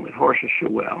along with horses so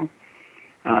well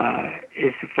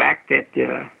is the fact that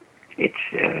it's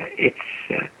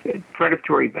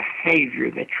predatory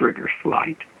behavior that triggers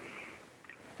flight.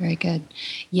 Very good.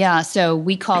 Yeah, so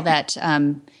we call that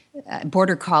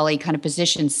border collie kind of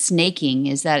position snaking.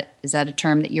 Is that a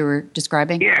term that you were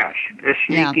describing? Yes, the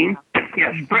snaking. Yeah.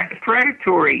 Yes,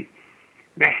 predatory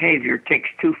behavior takes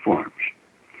two forms.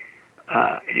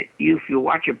 If you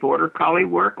watch a border collie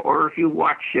work, or if you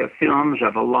watch films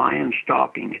of a lion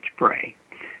stalking its prey,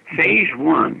 phase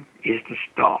one is to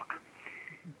stalk.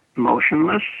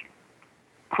 Motionless,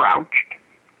 crouched,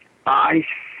 eyes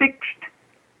fixed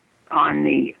on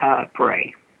the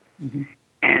prey. Mm-hmm.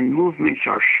 And movements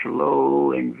are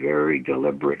slow and very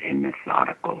deliberate and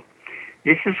methodical.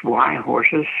 This is why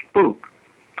horses spook,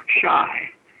 shy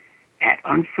at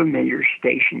unfamiliar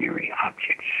stationary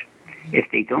objects.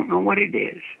 If they don't know what it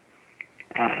is,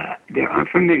 they're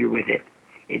unfamiliar with it,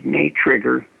 it may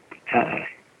trigger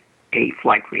a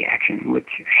flight reaction,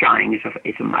 which shying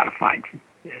is a modified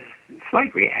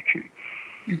flight reaction.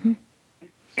 Mm-hmm.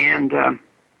 And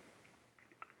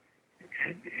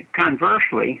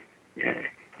conversely,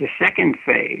 the second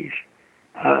phase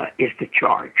is the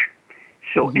charge.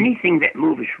 So mm-hmm. anything that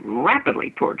moves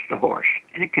rapidly towards the horse,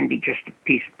 and it can be just a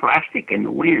piece of plastic in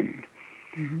the wind,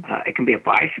 mm-hmm. It can be a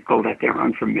bicycle that they're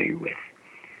unfamiliar with,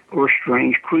 or a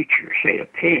strange creature, say a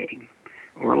pig,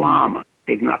 or a llama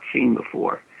they've not seen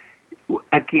before,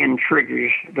 again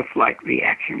triggers the flight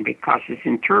reaction because it's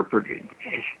interpreted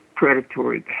as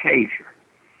predatory behavior.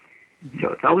 Mm-hmm.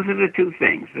 So those are the two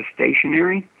things, the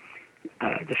stationary,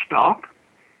 the stalk,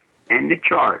 and the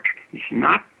charge. It's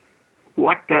not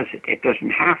what does it. It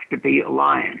doesn't have to be a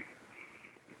lion.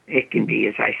 It can be,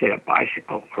 as I said, a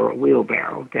bicycle or a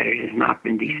wheelbarrow that it has not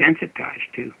been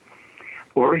desensitized to,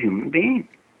 or a human being.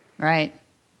 Right,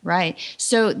 right.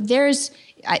 So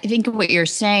I think what you're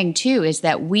saying, too, is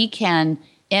that we can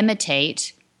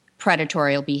imitate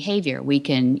predatory behavior. We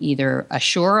can either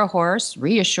assure a horse,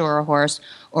 reassure a horse,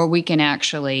 or we can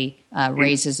actually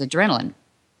raise his adrenaline.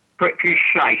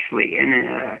 Precisely.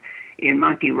 And in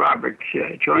Monty Roberts'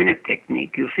 join-up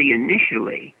technique, you'll see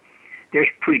initially there's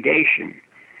predation.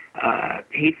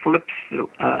 He flips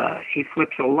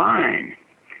a line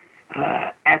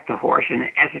at the horse, and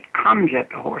as it comes at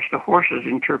the horse's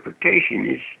interpretation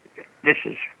is this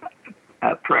is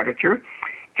a predator,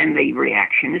 and the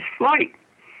reaction is flight.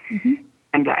 Mm-hmm.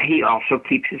 And he also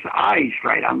keeps his eyes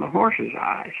right on the horse's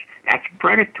eyes. That's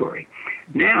predatory.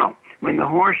 Now, when the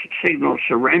horse signals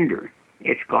surrender,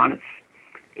 it's gone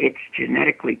its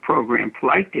genetically programmed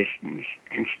flight distance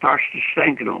and starts to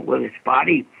signal with its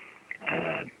body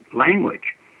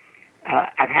language.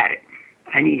 I've had it.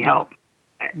 I need help.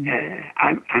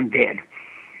 I'm dead.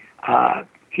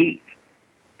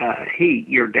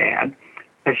 Your dad,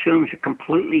 assumes a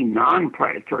completely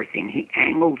non-predatory thing. He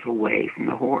angles away from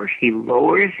the horse. He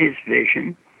lowers his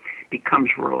vision, becomes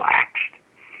relaxed,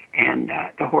 and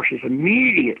the horse is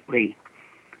immediately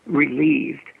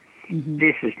relieved. Mm-hmm.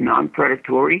 This is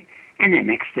non-predatory, and the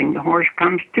next thing the horse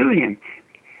comes to him,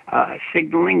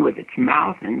 signaling with its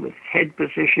mouth and with its head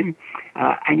position,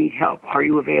 I need help. Are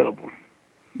you available?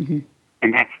 Mm-hmm.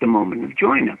 And that's the moment of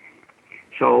join-up.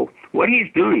 So what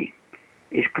he's doing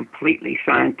is completely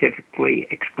scientifically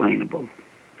explainable.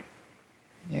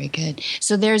 Very good.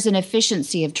 So there's an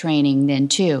efficiency of training then,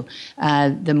 too.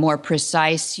 The more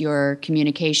precise your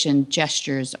communication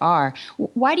gestures are.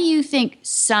 Why do you think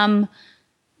some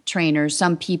trainers,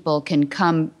 some people can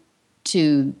come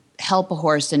to help a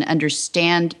horse and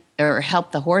understand, or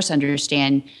help the horse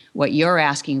understand what you're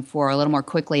asking for a little more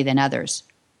quickly than others?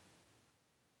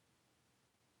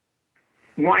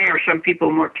 Why are some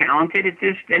people more talented at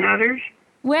this than others?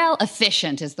 Well,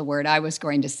 efficient is the word I was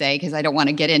going to say, because I don't want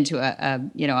to get into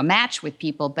a match with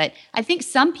people. But I think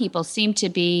some people seem to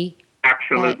be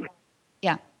absolutely.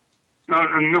 Yeah.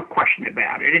 No question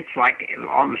about it. It's like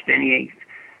almost any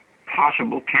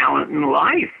possible talent in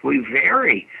life. We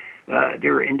vary.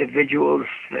 There are individuals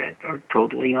that are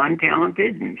totally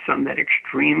untalented and some that are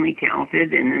extremely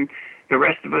talented, and then the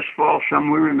rest of us fall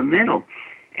somewhere in the middle.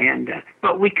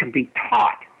 But we can be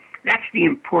taught. That's the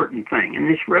important thing. And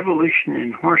this revolution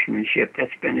in horsemanship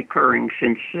that's been occurring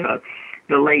since the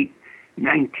late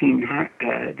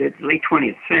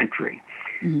 20th century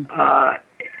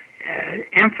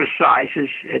emphasizes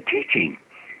teaching.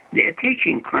 The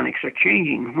teaching clinics are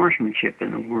changing horsemanship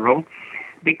in the world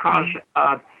because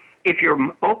if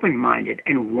you're open-minded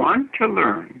and want to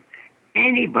learn,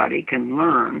 anybody can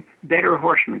learn better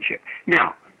horsemanship.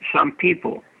 Now, some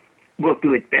people will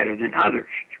do it better than others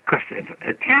because of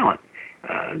talent,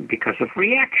 because of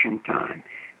reaction time,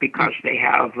 because they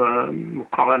have, we'll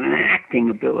call it an acting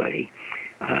ability.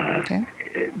 Okay.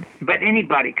 But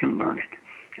anybody can learn it.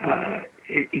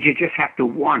 You just have to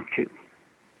want to.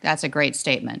 That's a great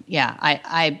statement. Yeah,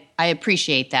 I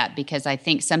appreciate that because I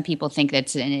think some people think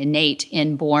that's an innate,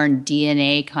 inborn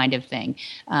DNA kind of thing.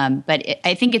 But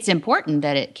I think it's important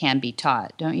that it can be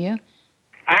taught, don't you?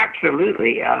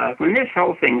 Absolutely. When this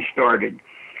whole thing started,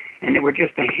 and there were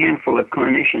just a handful of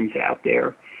clinicians out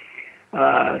there,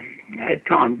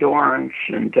 Tom Dorrance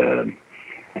and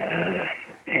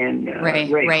Ray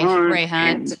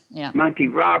Hunt, and Monty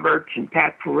Roberts and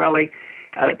Pat Pirelli,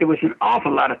 there was an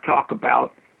awful lot of talk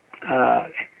about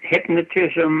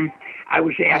hypnotism. I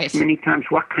was asked many times,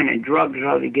 what kind of drugs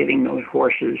are they giving those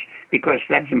horses? Because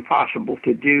that's impossible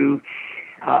to do.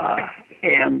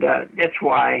 And that's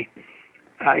why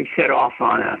I set off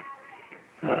on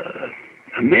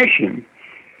a mission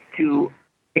to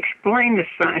explain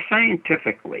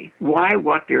scientifically why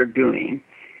what they're doing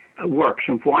works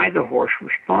and why the horse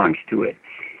responds to it.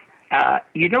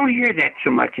 You don't hear that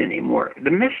so much anymore. The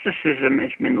mysticism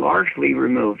has been largely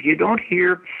removed. You don't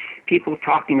hear people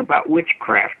talking about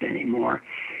witchcraft anymore.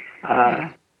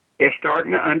 They're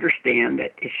starting to understand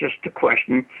that it's just a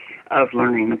question of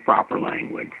learning the proper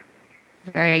language.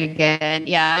 Very good.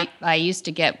 Yeah, I used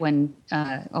to get when,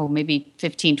 maybe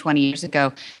 15, 20 years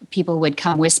ago, people would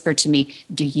come whisper to me,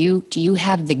 do you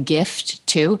have the gift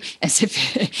too? As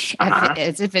if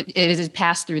it is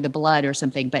passed through the blood or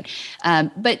something. But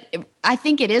I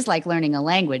think it is like learning a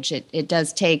language. It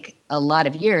does take a lot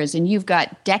of years, and you've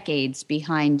got decades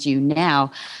behind you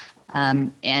now.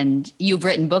 And you've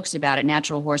written books about it,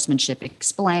 Natural Horsemanship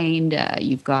Explained.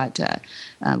 You've got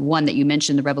one that you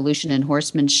mentioned, The Revolution in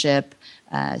Horsemanship,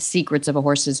 Secrets of a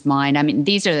Horse's Mind. I mean,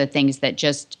 these are the things that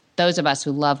just those of us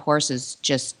who love horses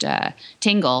just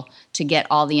tingle to get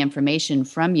all the information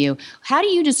from you. How do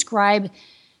you describe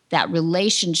that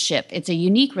relationship? It's a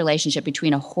unique relationship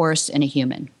between a horse and a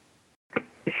human.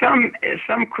 Some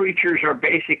creatures are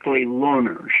basically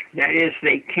loners. That is,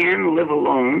 they can live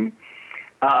alone.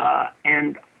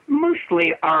 And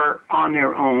mostly are on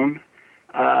their own.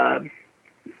 The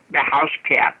house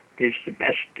cat is the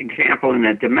best example in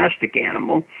a domestic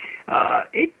animal.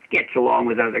 It gets along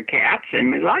with other cats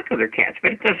and may like other cats,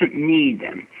 but it doesn't need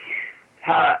them.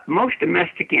 Most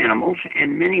domestic animals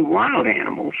and many wild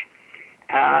animals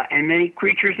and many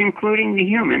creatures, including the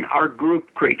human, are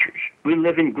group creatures. We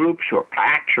live in groups or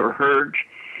packs or herds,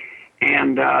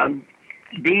 and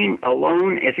being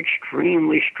alone is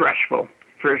extremely stressful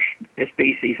for a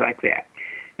species like that.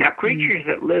 Now, creatures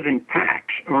that live in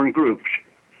packs or in groups,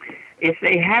 if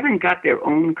they haven't got their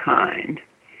own kind,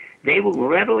 they will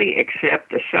readily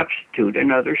accept a substitute,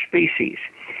 another species,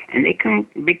 and they can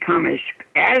become as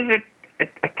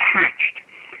attached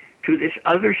to this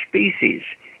other species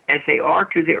as they are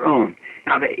to their own.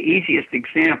 Now, the easiest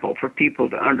example for people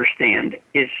to understand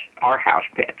is our house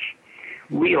pets.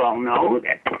 We all know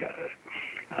that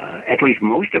at least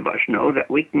most of us know that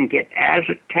we can get as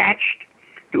attached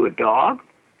to a dog,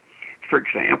 for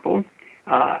example,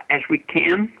 as we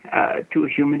can to a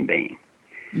human being.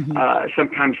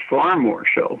 Sometimes far more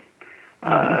so.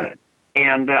 A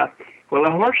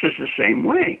horse is the same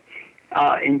way.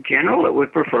 In general, it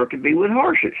would prefer to be with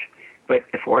horses. But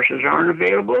if horses aren't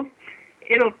available,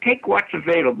 it'll take what's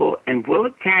available and will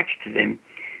attach to them.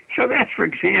 So that's, for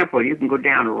example, you can go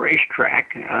down a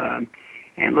racetrack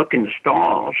and look in the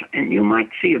stalls, and you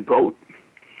might see a goat,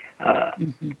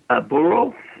 a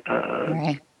burro.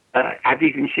 I've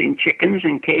even seen chickens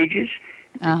in cages.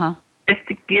 Just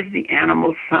to give the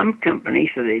animals some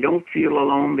company so they don't feel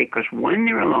alone, because when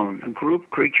they're alone, a group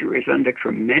creature is under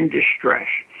tremendous stress.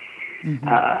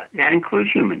 That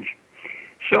includes humans.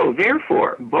 So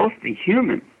therefore, both the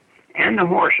human and the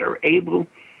horse are able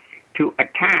to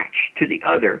attach to the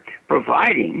other,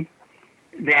 providing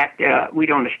that we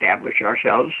don't establish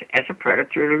ourselves as a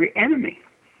predatory enemy.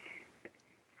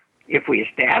 If we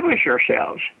establish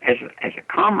ourselves as a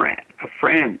comrade, a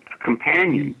friend, a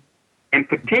companion, and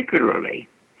particularly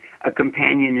a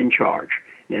companion in charge.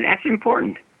 Now, that's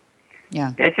important.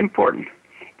 Yeah. That's important,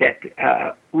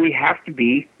 that we have to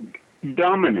be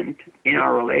dominant in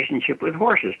our relationship with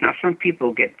horses. Now, some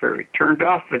people get very turned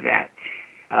off with that.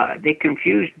 They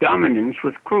confuse dominance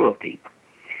with cruelty.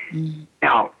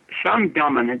 Now, some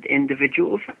dominant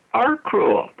individuals are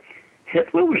cruel.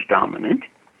 Hitler was dominant.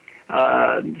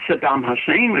 Saddam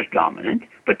Hussein was dominant,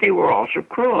 but they were also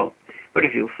cruel. But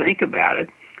if you think about it,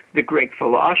 the great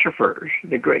philosophers,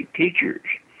 the great teachers,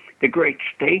 the great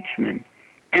statesmen,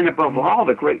 and above all,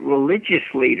 the great religious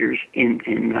leaders in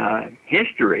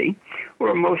history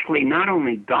were mostly not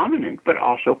only dominant, but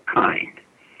also kind.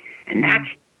 And that's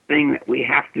the thing that we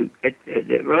have to,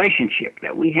 the relationship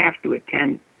that we have to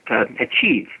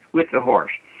achieve with the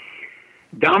horse.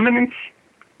 Dominance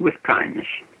with kindness.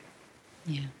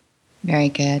 Yeah. Very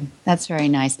good. That's very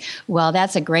nice. Well,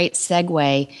 that's a great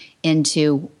segue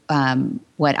into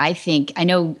what I think. I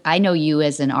know you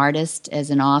as an artist,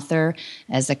 as an author,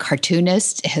 as a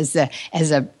cartoonist, as a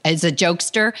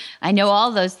jokester. I know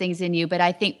all those things in you, but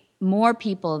I think more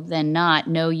people than not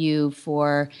know you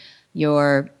for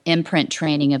your imprint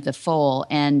training of the foal.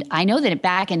 And I know that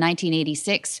back in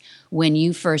 1986, when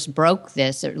you first broke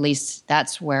this, or at least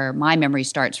that's where my memory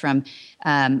starts from,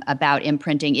 about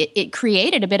imprinting, it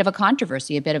created a bit of a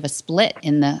controversy, a bit of a split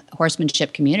in the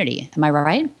horsemanship community. Am I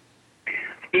right?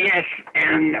 Yes,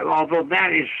 and although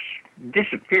that has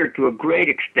disappeared to a great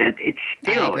extent, it's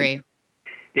still, I agree.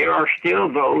 There are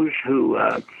still those who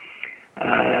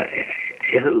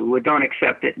don't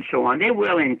accept it and so on. They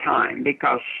will in time,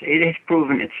 because it has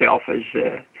proven itself as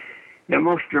the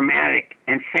most dramatic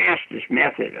and fastest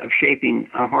method of shaping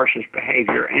a horse's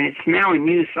behavior, and it's now in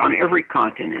use on every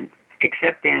continent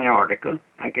except Antarctica.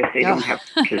 I guess they don't have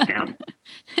horses down.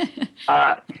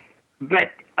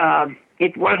 But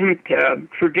it wasn't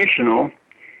traditional,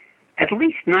 at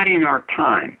least not in our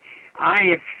time. I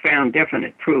have found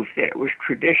definite proof that it was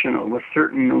traditional with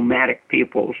certain nomadic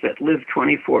peoples that lived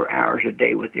 24 hours a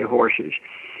day with their horses.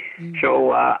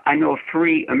 So I know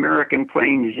 3 American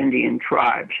Plains Indian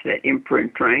tribes that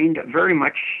imprint trained, very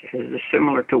much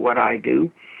similar to what I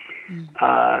do.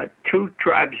 2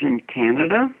 tribes in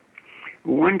Canada,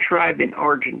 1 tribe in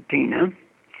Argentina,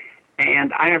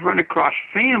 and I have run across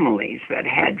families that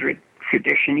had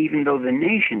tradition, even though the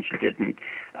nations didn't.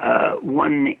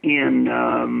 One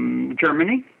in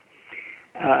Germany,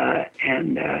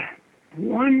 and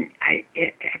one, I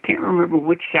can't remember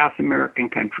which South American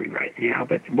country right now,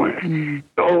 but one.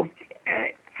 So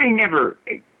I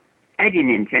didn't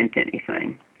invent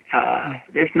anything.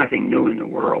 There's nothing new in the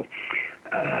world.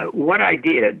 What I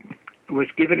did was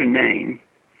give it a name,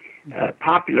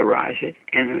 popularize it,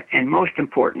 and most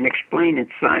important, explain it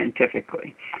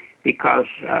scientifically, because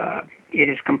it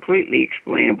is completely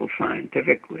explainable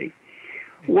scientifically.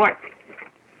 What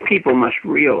people must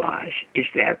realize is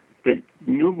that the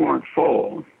newborn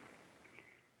foal,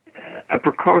 a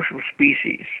precocial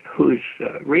species whose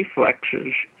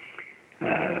reflexes,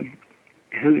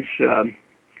 whose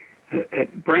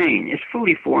brain is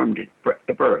fully formed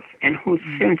at birth, and whose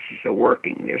senses are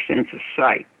working, their sense of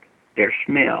sight, their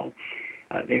smell,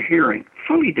 their hearing,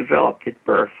 fully developed at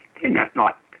birth. They're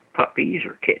not puppies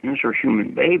or kittens or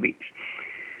human babies.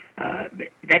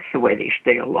 That's the way they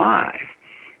stay alive,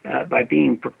 by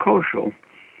being precocial.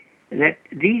 That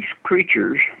these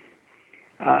creatures,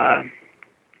 the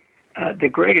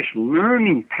greatest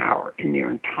learning power in their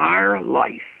entire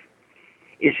life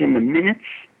is in the minutes,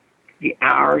 the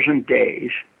hours, and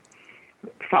days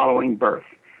following birth.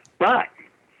 But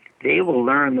they will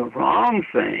learn the wrong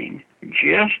thing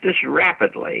just as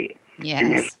rapidly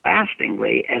and as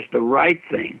lastingly as the right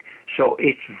thing. So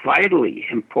it's vitally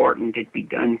important it be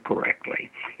done correctly.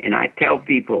 And I tell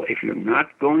people, if you're not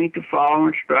going to follow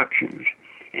instructions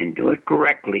and do it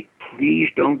correctly, please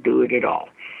don't do it at all.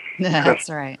 That's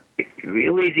right. It's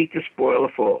real easy to spoil a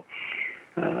foal.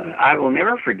 I will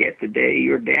never forget the day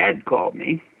your dad called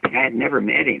me. I had never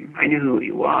met him. I knew who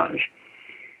he was.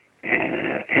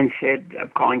 And said, I'm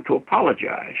calling to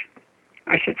apologize.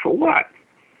 I said, for what?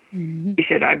 He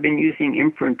said, I've been using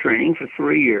imprint training for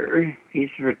 3 years. He's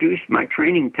reduced my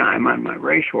training time on my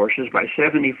racehorses by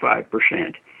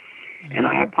 75%. And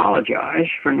I apologize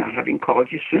for not having called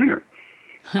you sooner.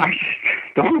 I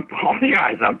just don't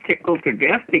apologize. I'm tickled to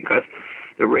death because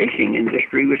the racing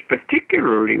industry was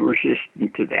particularly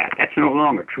resistant to that. That's no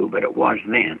longer true, but it was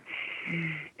then.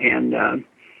 And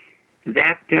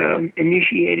that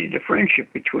initiated a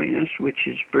friendship between us, which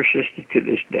has persisted to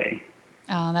this day.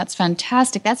 Oh, that's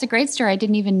fantastic. That's a great story. I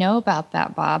didn't even know about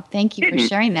that, Bob. Thank you for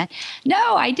sharing that.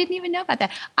 No, I didn't even know about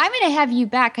that. I'm going to have you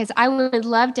back because I would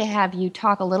love to have you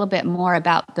talk a little bit more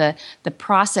about the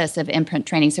process of imprint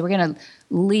training. So we're going to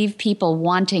leave people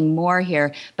wanting more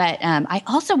here. But I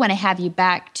also want to have you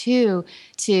back, too,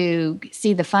 to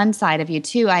see the fun side of you,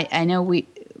 too. I know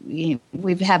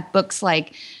we've had books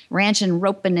like Ranch and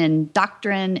Ropin' and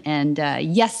Doctrine and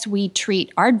Yes, We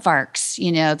Treat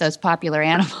Aardvarks, those popular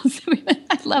animals.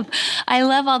 I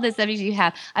love all the subjects you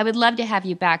have. I would love to have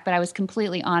you back, but I was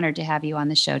completely honored to have you on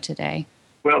the show today.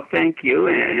 Well, thank you.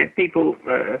 And if people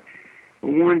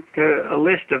want a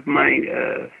list of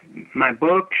my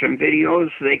books and videos,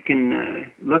 they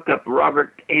can look up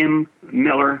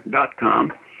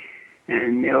robertmmiller.com,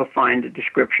 and they'll find a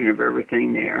description of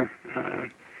everything there.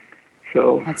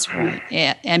 So that's right.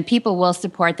 Yeah, and people will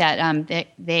support that.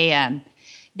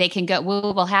 They can go. We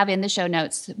will have in the show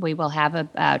notes. We will have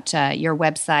about your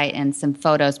website and some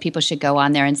photos. People should go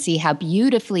on there and see how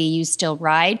beautifully you still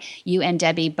ride. You and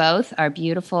Debbie both are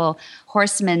beautiful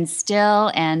horsemen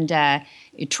still, and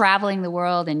traveling the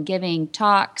world and giving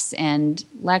talks and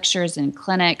lectures and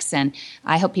clinics. And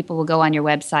I hope people will go on your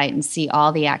website and see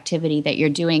all the activity that you're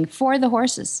doing for the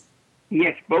horses.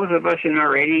 Yes, both of us in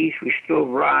our 80s, we still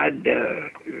ride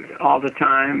all the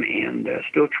time and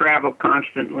still travel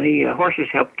constantly. Horses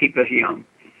help keep us young.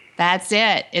 That's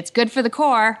it. It's good for the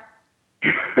core.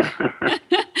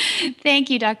 Thank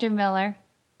you, Dr. Miller.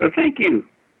 Well, thank you.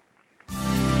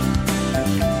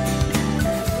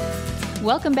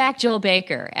 Welcome back, Joel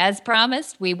Baker. As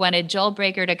promised, we wanted Joel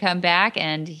Baker to come back,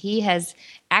 and he has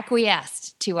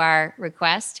acquiesced to our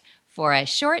request for a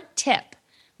short tip.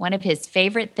 One of his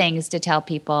favorite things to tell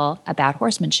people about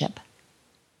horsemanship.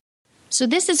 So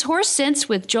this is Horse Sense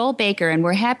with Joel Baker, and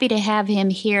we're happy to have him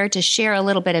here to share a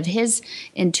little bit of his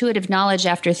intuitive knowledge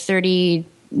after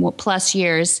 30-plus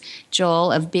years,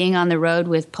 Joel, of being on the road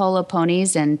with polo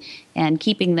ponies and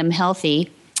keeping them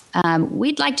healthy.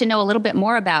 We'd like to know a little bit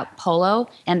more about polo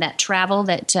and that travel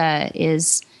that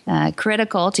is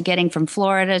critical to getting from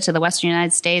Florida to the Western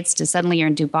United States to suddenly you're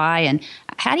in Dubai. And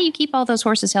how do you keep all those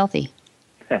horses healthy?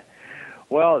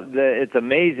 Well, it's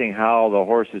amazing how the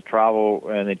horses travel,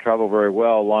 and they travel very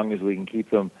well as long as we can keep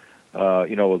them,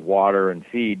 with water and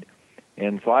feed.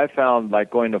 And so I found, like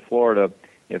going to Florida,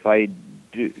 if I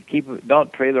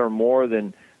don't trailer more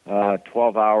than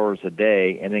 12 hours a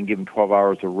day, and then give them 12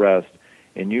 hours of rest,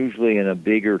 and usually in a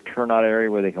bigger turnout area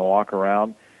where they can walk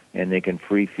around and they can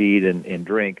free feed and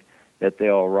drink, that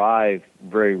they'll arrive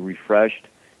very refreshed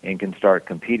and can start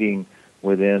competing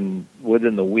within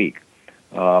the week.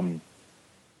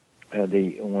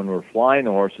 When we're flying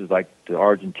the horses, like to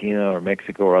Argentina or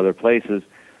Mexico or other places,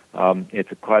 it's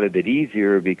quite a bit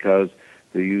easier because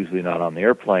they're usually not on the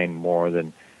airplane more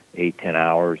than 8-10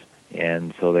 hours,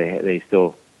 and so they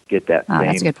still get that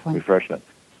same refreshment.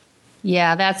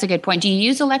 Yeah, that's a good point. Do you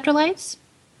use electrolytes?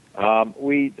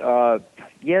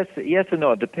 Yes and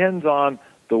no. It depends on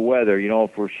the weather.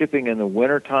 If we're shipping in the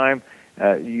wintertime,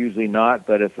 usually not.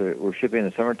 But if we're shipping in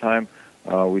the summertime,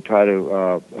 we try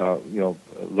to,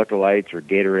 electrolytes or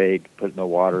Gatorade, put in the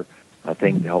water,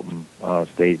 things to help them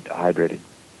stay hydrated.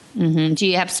 Mm-hmm. Do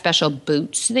you have special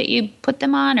boots that you put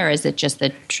them on, or is it just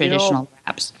the traditional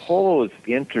wraps? Polo is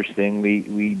interesting.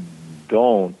 We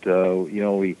don't.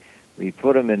 We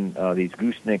put them in these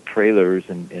gooseneck trailers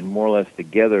and more or less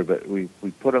together, but we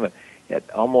put them at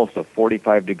almost a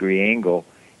 45-degree angle,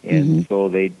 and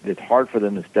so it's hard for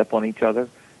them to step on each other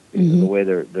the way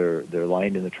they're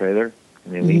lined in the trailer,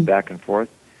 and they lean back and forth.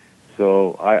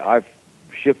 So I've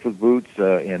shipped with boots,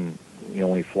 and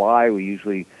when we fly, we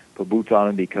usually put boots on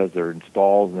them because they're in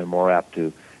stalls and they're more apt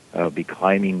to be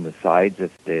climbing the sides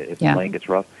if the lane gets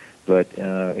rough. But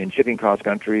in shipping cross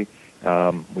country,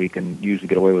 we can usually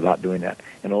get away without doing that.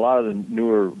 And a lot of the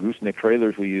newer gooseneck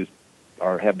trailers we use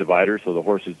have dividers, so the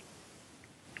horses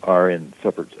are in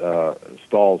separate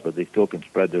stalls, but they still can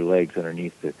spread their legs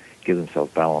underneath to give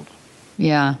themselves balance.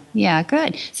 Yeah,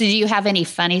 good. So do you have any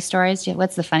funny stories?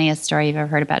 What's the funniest story you've ever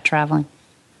heard about traveling?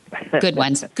 Good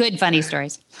ones. Good funny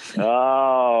stories.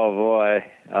 Oh, boy.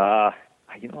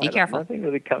 Be careful. Nothing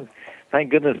really comes. Thank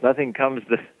goodness nothing comes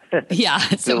to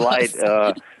to light.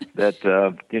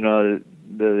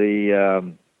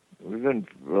 We've been,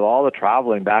 with all the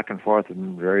traveling back and forth, I've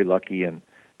been very lucky and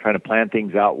trying to plan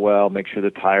things out well, make sure the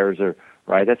tires are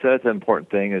right. That's an important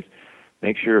thing, is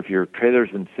make sure if your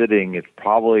trailer's been sitting, it's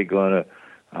probably going to,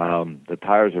 the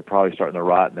tires are probably starting to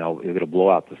rot, and it'll blow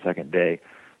out the second day.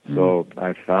 So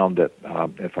I found that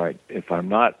if I'm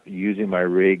not using my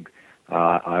rig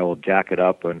I will jack it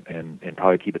up and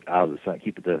probably keep it out of the sun,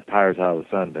 keep the tires out of the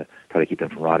sun to try to keep them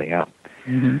from rotting out.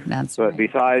 Mm-hmm. That's But right.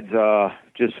 besides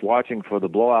just watching for the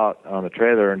blowout on the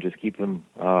trailer and just keep them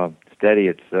steady,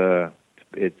 it's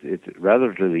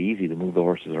relatively easy to move the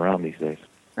horses around these days.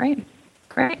 Great.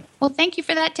 Well, thank you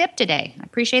for that tip today. I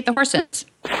appreciate the horses.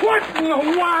 What in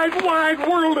the wide, wide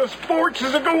world of sports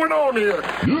is going on here?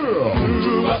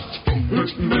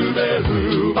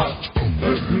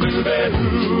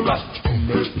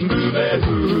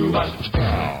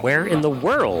 Where in the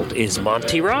world is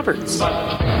Monty Roberts?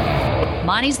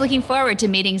 Monty's looking forward to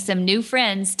meeting some new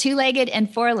friends, two-legged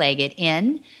and four-legged,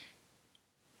 in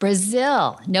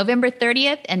Brazil, November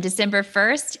 30th and December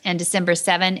 1st and December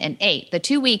 7 and 8. The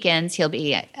 2 weekends he'll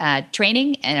be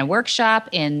training in a workshop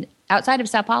outside of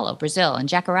Sao Paulo, Brazil, in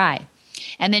Jacarai.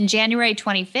 And then January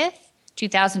 25th,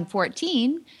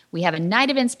 2014, we have a night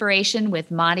of inspiration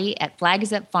with Monty at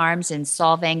Flagship Farms in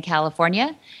Solvang,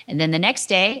 California. And then the next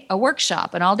day, a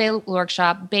workshop, an all-day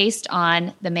workshop based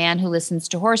on The Man Who Listens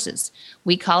to Horses.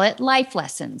 We call it Life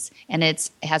Lessons, and it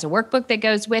has a workbook that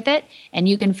goes with it. And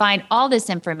you can find all this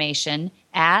information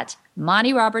at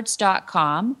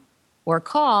montyroberts.com or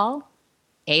call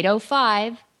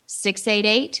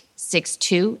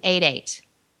 805-688-6288.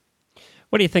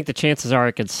 What do you think the chances are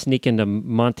I could sneak into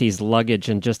Monty's luggage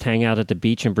and just hang out at the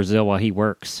beach in Brazil while he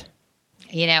works?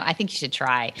 I think you should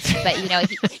try. But,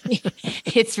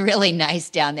 it's really nice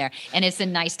down there. And it's a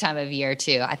nice time of year,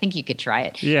 too. I think you could try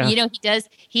it. Yeah.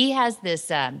 He has this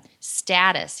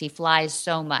status. He flies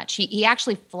so much. He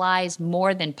actually flies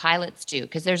more than pilots do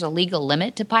because there's a legal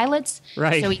limit to pilots.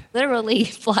 Right. So he literally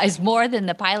flies more than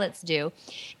the pilots do.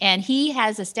 And he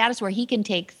has a status where he can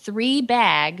take 3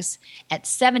 bags at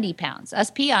 70 pounds.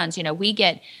 Us peons, we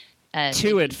get...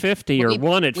 2 at 50 or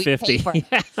 1 at 50. 50.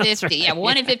 Right. Yeah,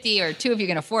 1 at 50 or 2 if you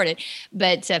can afford it.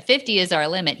 But 50 is our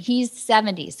limit. He's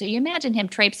 70. So you imagine him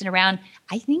traipsing around.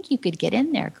 I think you could get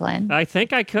in there, Glenn. I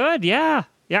think I could, yeah.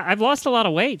 Yeah, I've lost a lot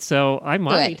of weight, so I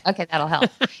might. Good. Okay, that'll help.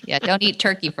 Yeah, don't eat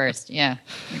turkey first. Yeah,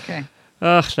 okay.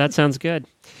 That sounds good.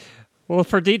 Well,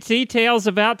 for details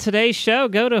about today's show,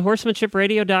 go to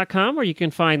horsemanshipradio.com where you can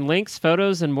find links,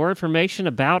 photos, and more information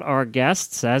about our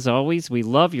guests. As always, we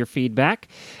love your feedback.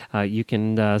 You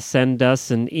can send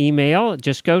us an email.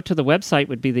 Just go to the website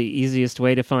would be the easiest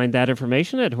way to find that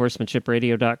information at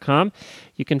horsemanshipradio.com.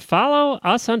 You can follow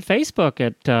us on Facebook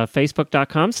at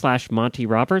facebook.com/Monty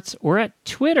Roberts or at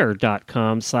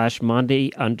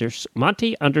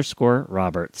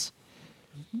twitter.com/Monty_Roberts.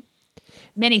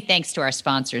 Many thanks to our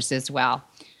sponsors as well.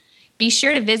 Be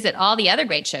sure to visit all the other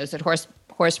great shows at Horse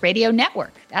Radio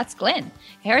Network. That's Glenn.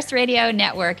 Horse Radio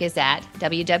Network is at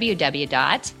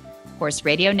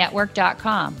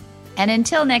www.horseradionetwork.com. And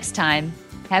until next time,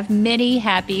 have many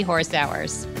happy horse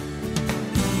hours.